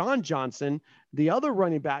of Roschon Johnson, the other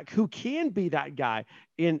running back, who can be that guy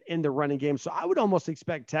in the running game. So I would almost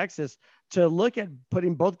expect Texas to look at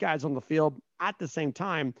putting both guys on the field at the same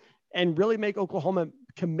time and really make Oklahoma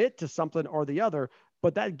commit to something or the other.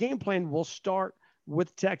 But that game plan will start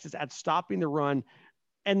with Texas at stopping the run.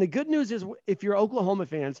 And the good news is, if you're Oklahoma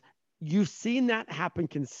fans, you've seen that happen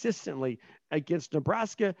consistently against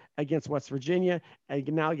Nebraska, against West Virginia, and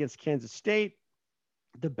now against Kansas State.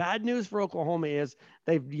 The bad news for Oklahoma is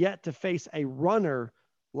they've yet to face a runner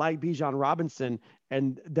like Bijan Robinson,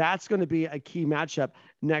 and that's going to be a key matchup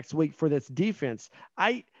next week for this defense.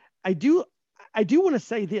 I do want to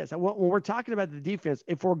say this. When we're talking about the defense,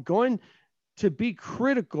 if we're going to be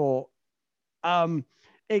critical,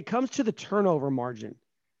 it comes to the turnover margin.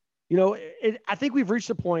 I think we've reached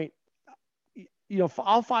a point, for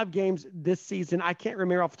all 5 games this season, I can't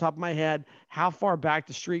remember off the top of my head how far back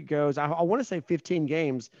the streak goes. I want to say 15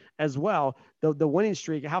 games as well, the winning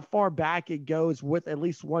streak, how far back it goes with at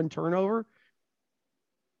least 1 turnover.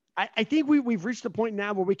 I think we've reached the point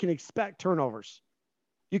now where we can expect turnovers.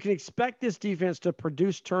 You can expect this defense to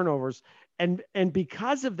produce turnovers. And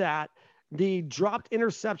because of that, the dropped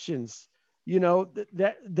interceptions,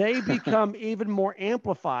 that they become even more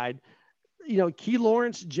amplified. Key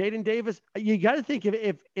Lawrence, Jaden Davis, you got to think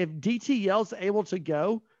if DTL's able to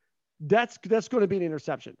go, that's going to be an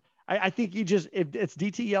interception. I think if it's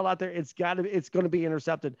DTL out there, it's going to be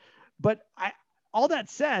intercepted. But all that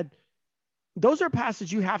said, those are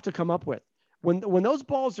passes you have to come up with. When those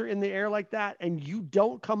balls are in the air like that and you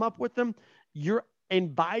don't come up with them, you're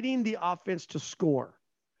inviting the offense to score.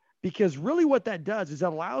 Because really what that does is it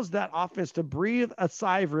allows that offense to breathe a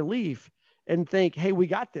sigh of relief and think, hey, we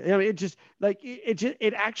got this. I mean,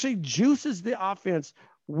 it actually juices the offense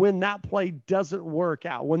when that play doesn't work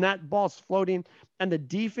out. When that ball's floating and the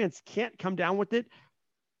defense can't come down with it,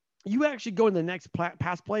 you actually go in the next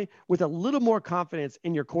pass play with a little more confidence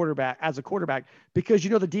in your quarterback as a quarterback, because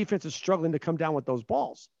the defense is struggling to come down with those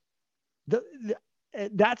balls.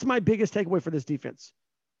 That's my biggest takeaway for this defense.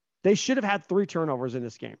 They should have had 3 turnovers in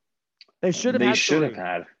this game. They should have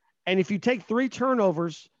had. And if you take 3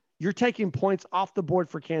 turnovers, you're taking points off the board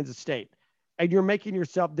for Kansas State, and you're making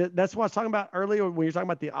yourself. That's what I was talking about earlier when you're talking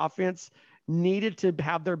about the offense needed to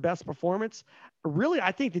have their best performance. Really,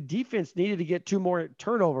 I think the defense needed to get 2 more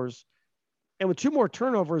turnovers, and with 2 more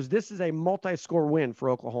turnovers, this is a multi-score win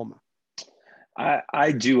for Oklahoma.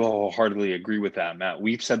 I do wholeheartedly agree with that, Matt.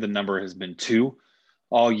 We've said the number has been 2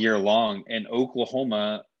 all year long, and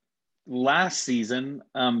Oklahoma last season,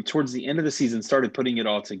 towards the end of the season, started putting it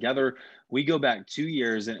all together. We go back 2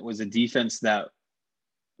 years, and it was a defense that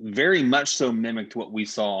very much so mimicked what we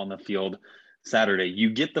saw on the field Saturday. You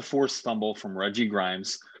get the forced fumble from Reggie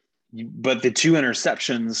Grimes, but the 2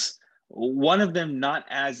 interceptions, one of them not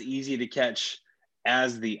as easy to catch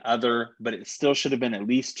as the other, but it still should have been at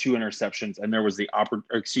least 2 interceptions. And there was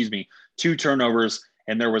 2 turnovers,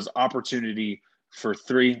 and there was opportunity for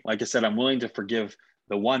 3. Like I said, I'm willing to forgive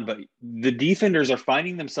the 1, but the defenders are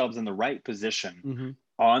finding themselves in the right position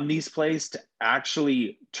on these plays to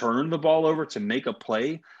actually turn the ball over, to make a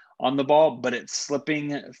play on the ball, but it's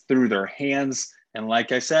slipping through their hands. And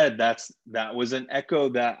like I said, that was an echo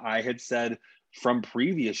that I had said from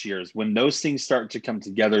previous years. When those things start to come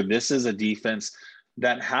together, this is a defense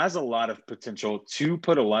that has a lot of potential to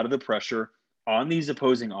put a lot of the pressure on these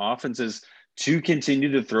opposing offenses to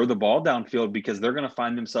continue to throw the ball downfield, because they're going to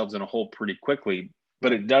find themselves in a hole pretty quickly.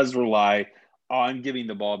 But it does rely on giving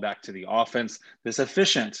the ball back to the offense, this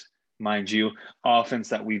efficient, mind you, offense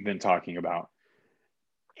that we've been talking about.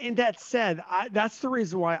 And that said, that's the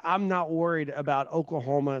reason why I'm not worried about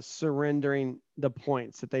Oklahoma surrendering the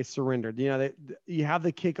points that they surrendered. You know, you have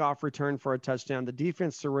the kickoff return for a touchdown. The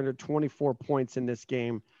defense surrendered 24 points in this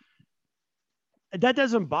game. That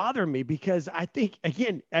doesn't bother me, because I think,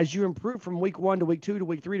 again, as you improve from week 1 to week 2 to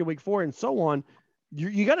week 3 to week 4 and so on,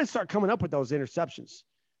 you got to start coming up with those interceptions.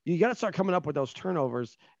 You got to start coming up with those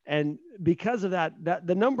turnovers. And because of that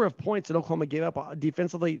the number of points that Oklahoma gave up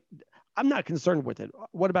defensively, I'm not concerned with it.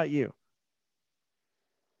 What about you?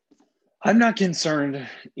 I'm not concerned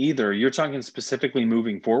either. You're talking specifically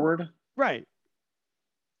moving forward? Right.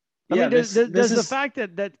 I Yeah, mean, does the fact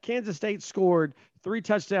that Kansas State scored 3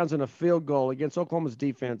 touchdowns and a field goal against Oklahoma's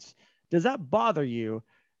defense, does that bother you,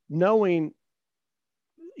 knowing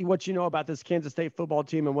what you know about this Kansas State football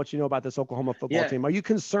team and what you know about this Oklahoma football team? Are you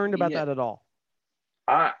concerned about that at all?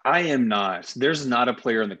 I am not. There's not a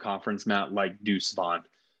player in the conference, Matt, like Deuce Vaughn.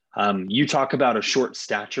 You talk about a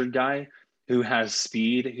short-statured guy who has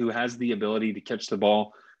speed, who has the ability to catch the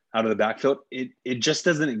ball out of the backfield. It just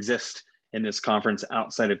doesn't exist in this conference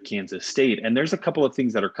outside of Kansas State. And there's a couple of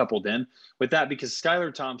things that are coupled in with that, because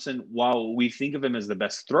Skylar Thompson, while we think of him as the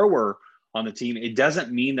best thrower on the team, it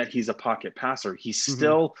doesn't mean that he's a pocket passer. He's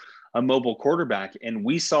still a mobile quarterback. And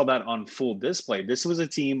we saw that on full display. This was a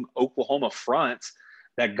team, Oklahoma front,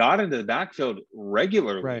 that got into the backfield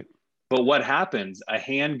regularly. Right. But what happens? A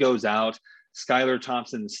hand goes out, Skylar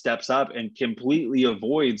Thompson steps up and completely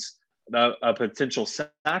avoids a potential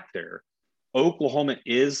sack there. Oklahoma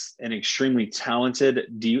is an extremely talented,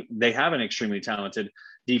 they have an extremely talented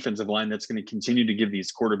defensive line that's going to continue to give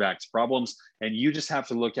these quarterbacks problems. And you just have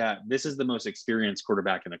to look at, this is the most experienced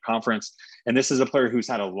quarterback in the conference. And this is a player who's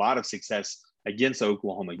had a lot of success against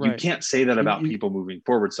Oklahoma. Right. You can't say that about people moving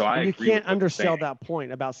forward. So I agree. You can't undersell that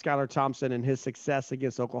point about Skylar Thompson and his success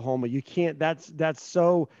against Oklahoma. You can't, that's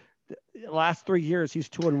so, last 3 years, he's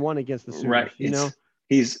 2-1 against the Sooners. Right. You know,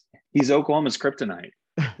 he's Oklahoma's kryptonite.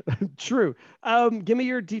 True. Give me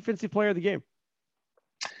your defensive player of the game.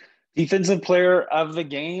 Defensive player of the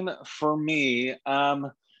game for me.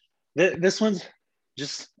 This one's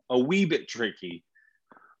just a wee bit tricky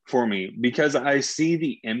for me, because I see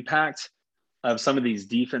the impact of some of these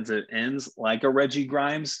defensive ends like a Reggie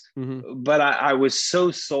Grimes, but I was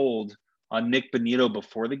so sold on Nick Bonito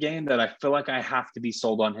before the game that I feel like I have to be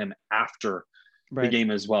sold on him after the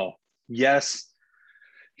game as well. Yes,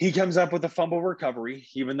 he comes up with a fumble recovery,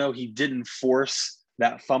 even though he didn't force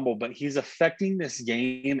that fumble, but he's affecting this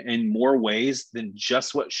game in more ways than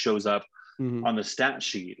just what shows up on the stat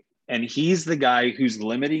sheet. And he's the guy who's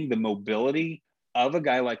limiting the mobility of a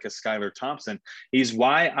guy like a Skylar Thompson. He's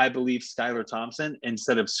why I believe Skylar Thompson,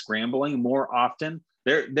 instead of scrambling more often,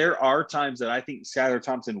 there are times that I think Skylar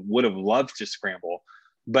Thompson would have loved to scramble,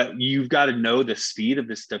 but you've got to know the speed of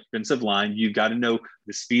this defensive line. You've got to know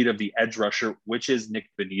the speed of the edge rusher, which is Nick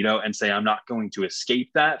Bonito, and say, I'm not going to escape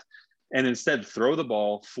that. And instead throw the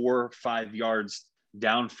ball 4 or 5 yards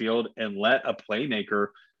downfield and let a playmaker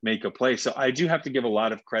make a play. So I do have to give a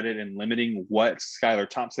lot of credit in limiting what Skylar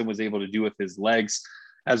Thompson was able to do with his legs,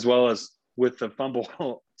 as well as with the fumble,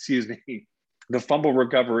 the fumble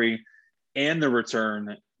recovery and the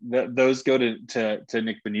return. Those go to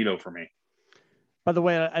Nick Bonito for me. By the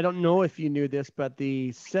way, I don't know if you knew this, but the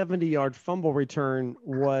 70-yard fumble return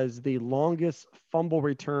was the longest fumble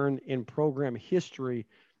return in program history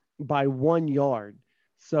by 1 yard.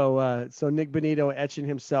 So Nick Bonito etching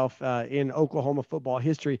himself in Oklahoma football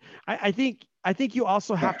history. I think you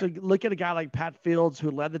also have to look at a guy like Pat Fields,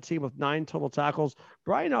 who led the team with 9 total tackles.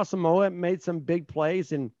 Brian Asamoah made some big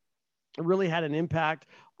plays and really had an impact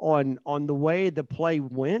on the way the play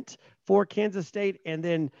went for Kansas State. And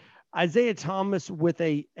then Isaiah Thomas with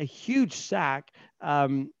a huge sack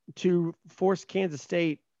to force Kansas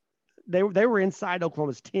State. They were inside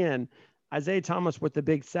Oklahoma's 10. Isaiah Thomas with the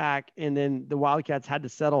big sack, and then the Wildcats had to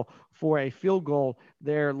settle for a field goal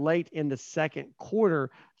there late in the second quarter.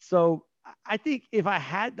 So I think if I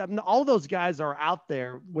had all those guys are out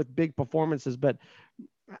there with big performances, but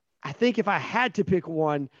I think if I had to pick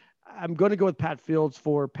one, I'm going to go with Pat Fields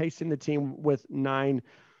for pacing the team with 9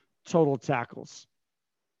 total tackles.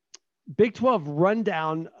 Big 12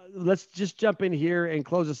 rundown. Let's just jump in here and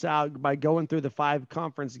close us out by going through the 5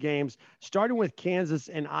 conference games, starting with Kansas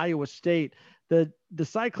and Iowa State. The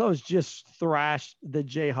Cyclones just thrashed the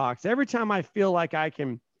Jayhawks. Every time I feel like I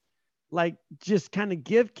can just kind of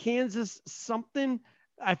give Kansas something,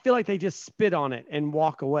 I feel like they just spit on it and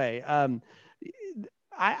walk away.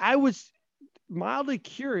 I was mildly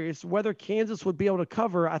curious whether Kansas would be able to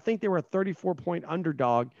cover. I think they were a 34-point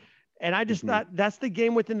underdog. And I just thought that's the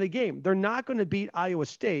game within the game. They're not going to beat Iowa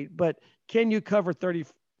State, but can you cover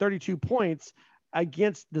 32 points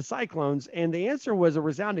against the Cyclones? And the answer was a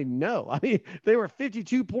resounding no. I mean, they were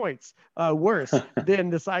 52 points worse than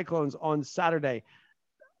the Cyclones on Saturday.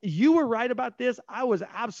 You were right about this. I was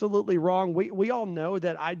absolutely wrong. We all know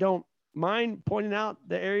that I don't mind pointing out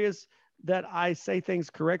the areas that I say things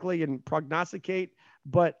correctly and prognosticate,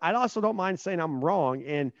 but I also don't mind saying I'm wrong.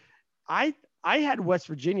 And I had West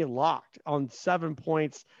Virginia locked on 7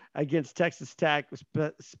 points against Texas Tech,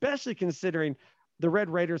 especially considering the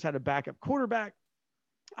Red Raiders had a backup quarterback.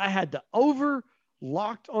 I had the over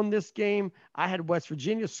locked on this game. I had West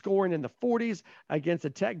Virginia scoring in the 40s against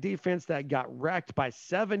a Tech defense that got wrecked by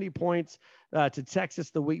 70 points to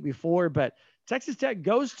Texas the week before. But Texas Tech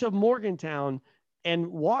goes to Morgantown and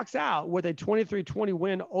walks out with a 23-20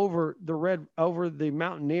 win over the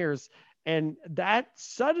Mountaineers. And that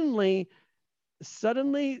suddenly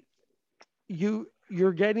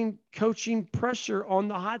you're getting coaching pressure on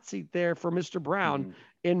the hot seat there for Mr. Brown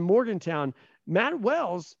in Morgantown. Matt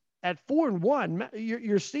Wells at 4-1,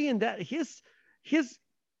 you're seeing that he's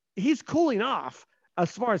cooling off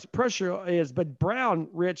as far as pressure is, but Brown,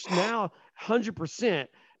 Rich, now 100%.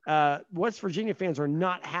 West Virginia fans are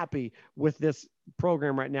not happy with this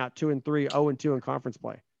program right now, 2-3, 0-2 in conference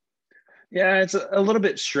play. Yeah, it's a little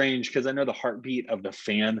bit strange because I know the heartbeat of the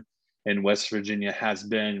fan in West Virginia has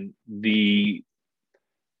been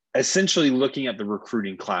essentially looking at the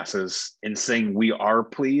recruiting classes and saying we are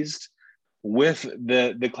pleased with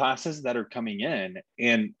the classes that are coming in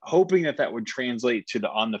and hoping that would translate to the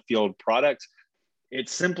on the field product. It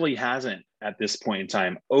simply hasn't at this point in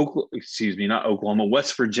time.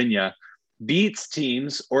 West Virginia beats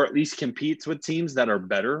teams, or at least competes with teams that are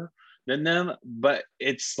better than them, but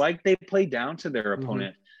it's like they play down to their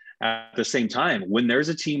opponent. At the same time, when there's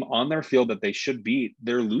a team on their field that they should beat,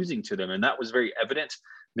 they're losing to them. And that was very evident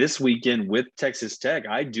this weekend with Texas Tech.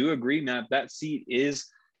 I do agree, Matt, that seat is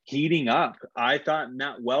heating up. I thought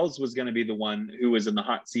Matt Wells was going to be the one who was in the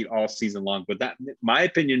hot seat all season long, but that, my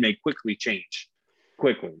opinion, may quickly change.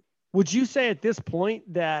 Quickly. Would you say at this point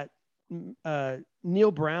that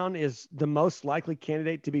Neil Brown is the most likely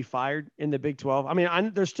candidate to be fired in the Big 12? I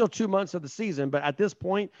mean, there's still 2 months of the season, but at this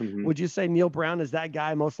point, would you say Neil Brown is that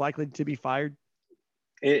guy most likely to be fired?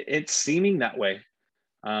 It's seeming that way.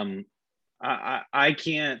 I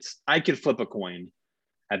could flip a coin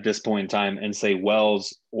at this point in time and say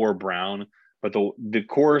Wells or Brown, but the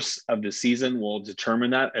course of the season will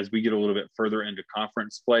determine that as we get a little bit further into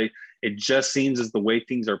conference play. It just seems as the way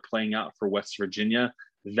things are playing out for West Virginia,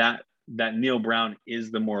 that Neil Brown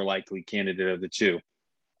is the more likely candidate of the two.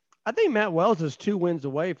 I think Matt Wells is 2 wins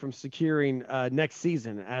away from securing next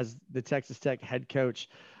season as the Texas Tech head coach.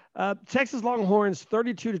 Texas Longhorns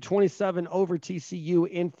 32-27 over TCU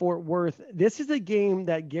in Fort Worth. This is a game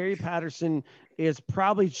that Gary Patterson is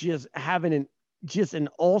probably just having an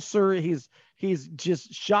ulcer. He's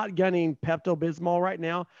just shotgunning Pepto-Bismol right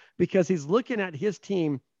now because he's looking at his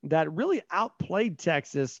team that really outplayed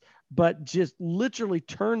Texas, but just literally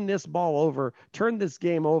turned this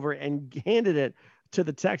game over and handed it to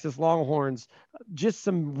the Texas Longhorns. Just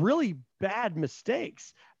some really bad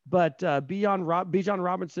mistakes. But Bijan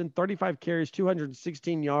Robinson, 35 carries,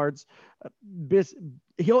 216 yards.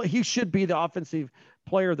 He should be the offensive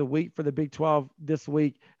player of the week for the Big 12 this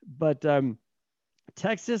week. But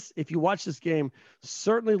Texas, if you watch this game,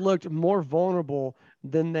 certainly looked more vulnerable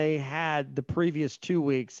than they had the previous 2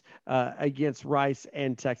 weeks against Rice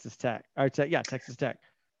and Texas Tech. Texas Tech.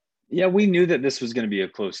 Yeah, we knew that this was going to be a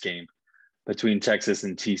close game between Texas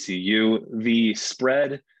and TCU. The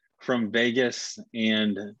spread from Vegas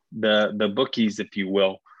and the bookies, if you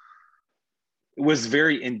will, was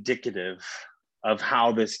very indicative of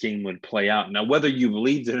how this game would play out. Now, whether you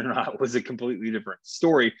believed it or not was a completely different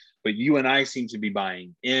story, but you and I seem to be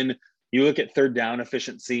buying in. You look at third down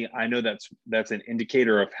efficiency. I know that's an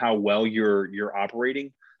indicator of how well you're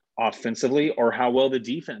operating offensively, or how well the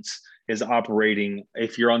defense is operating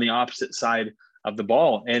if you're on the opposite side of the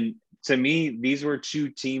ball. And to me, these were two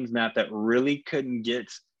teams, Matt, that really couldn't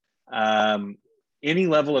get any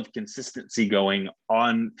level of consistency going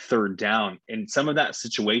on third down. And some of that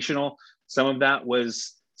situational, some of that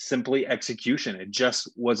was simply execution. It just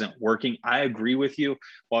wasn't working. I agree with you.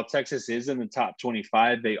 While Texas is in the top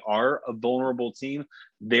 25, they are a vulnerable team.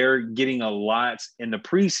 They're getting a lot in the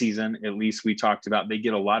preseason, at least we talked about. They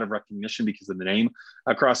get a lot of recognition because of the name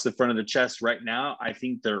across the front of the chest. Right now, I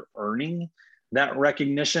think they're earning that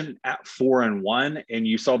recognition at 4-1. And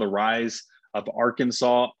you saw the rise of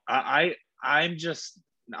Arkansas. I'm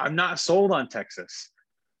not sold on Texas.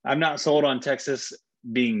 I'm not sold on Texas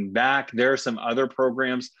being back. There are some other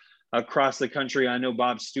programs across the country. I know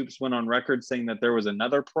Bob Stoops went on record saying that there was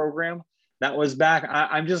another program that was back.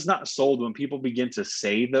 I'm just not sold when people begin to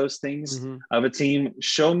say those things of a team.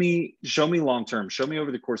 Show me long-term, show me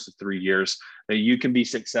over the course of 3 years that you can be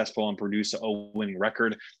successful and produce a winning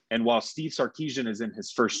record. And while Steve Sarkisian is in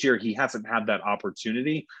his first year, he hasn't had that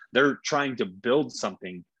opportunity. They're trying to build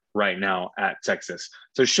something right now at Texas.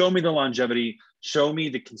 So show me the longevity, show me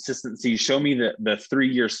the consistency, show me the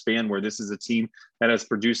 3-year span where this is a team that has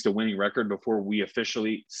produced a winning record before we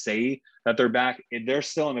officially say that they're back. They're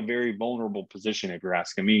still in a very vulnerable position, if you're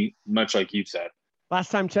asking me, much like you've said.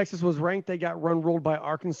 Last time Texas was ranked, they got ruled by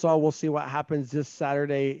Arkansas. We'll see what happens this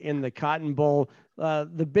Saturday in the Cotton Bowl.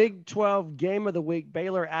 The Big 12 game of the week,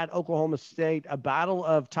 Baylor at Oklahoma State, a battle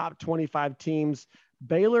of top 25 teams.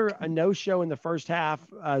 Baylor, a no-show in the first half,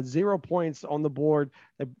 0 points on the board.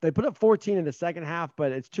 They put up 14 in the second half,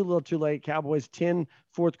 but it's too little too late. Cowboys 10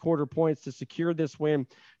 fourth quarter points to secure this win.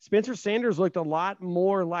 Spencer Sanders looked a lot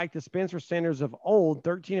more like the Spencer Sanders of old,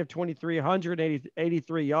 13 of 23,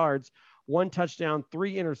 183 yards, 1 touchdown,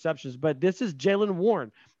 3 interceptions. But this is Jaylen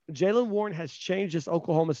Warren. Jaylen Warren has changed this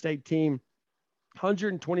Oklahoma State team,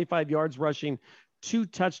 125 yards rushing, 2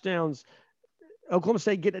 touchdowns. Oklahoma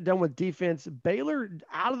State getting it done with defense. Baylor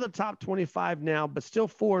out of the top 25 now, but still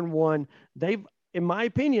 4-1. They've, in my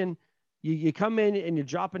opinion, you come in and you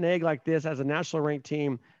drop an egg like this as a national ranked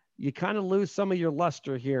team, you kind of lose some of your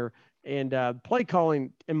luster here. And play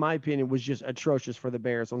calling, in my opinion, was just atrocious for the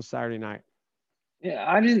Bears on Saturday night.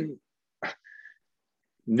 Yeah,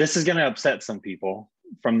 this is going to upset some people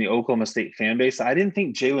from the Oklahoma State fan base. I didn't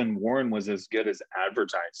think Jaylen Warren was as good as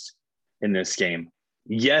advertised in this game.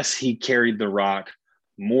 Yes, he carried the rock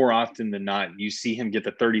more often than not. You see him get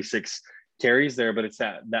the 36 carries there, but it's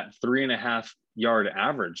that 3.5 yard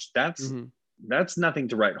average. That's nothing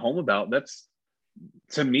to write home about. That's,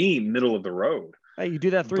 to me, middle of the road. Hey, you do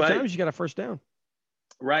that 3 times, you got a first down.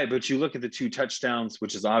 Right, but you look at the 2 touchdowns,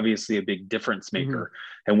 which is obviously a big difference maker.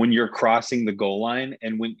 And when you're crossing the goal line,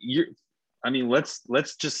 and when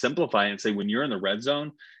let's just simplify it and say when you're in the red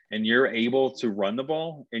zone and you're able to run the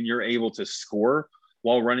ball and you're able to score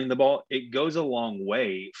while running the ball, it goes a long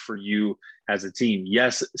way for you as a team.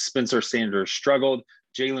 Yes, Spencer Sanders struggled.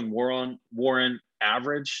 Jaylen Warren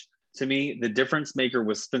average. To me, the difference maker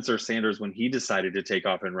was Spencer Sanders when he decided to take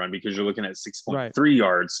off and run, because you're looking at 6.3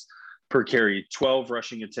 yards per carry, 12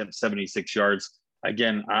 rushing attempts, 76 yards.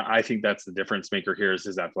 Again, I think that's the difference maker here is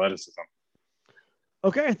his athleticism.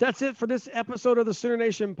 Okay, that's it for this episode of the Sooner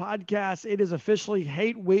Nation podcast. It is officially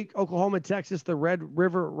Hate Week. Oklahoma, Texas, the Red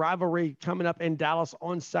River rivalry coming up in Dallas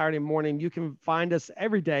on Saturday morning. You can find us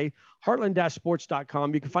every day,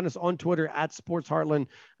 heartland-sports.com. You can find us on Twitter at SportsHeartland.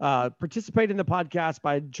 Participate in the podcast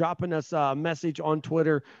by dropping us a message on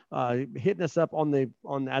Twitter, hitting us up in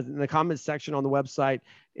the comments section on the website.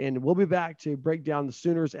 And we'll be back to break down the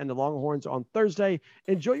Sooners and the Longhorns on Thursday.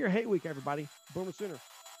 Enjoy your Hate Week, everybody. Boomer Sooner.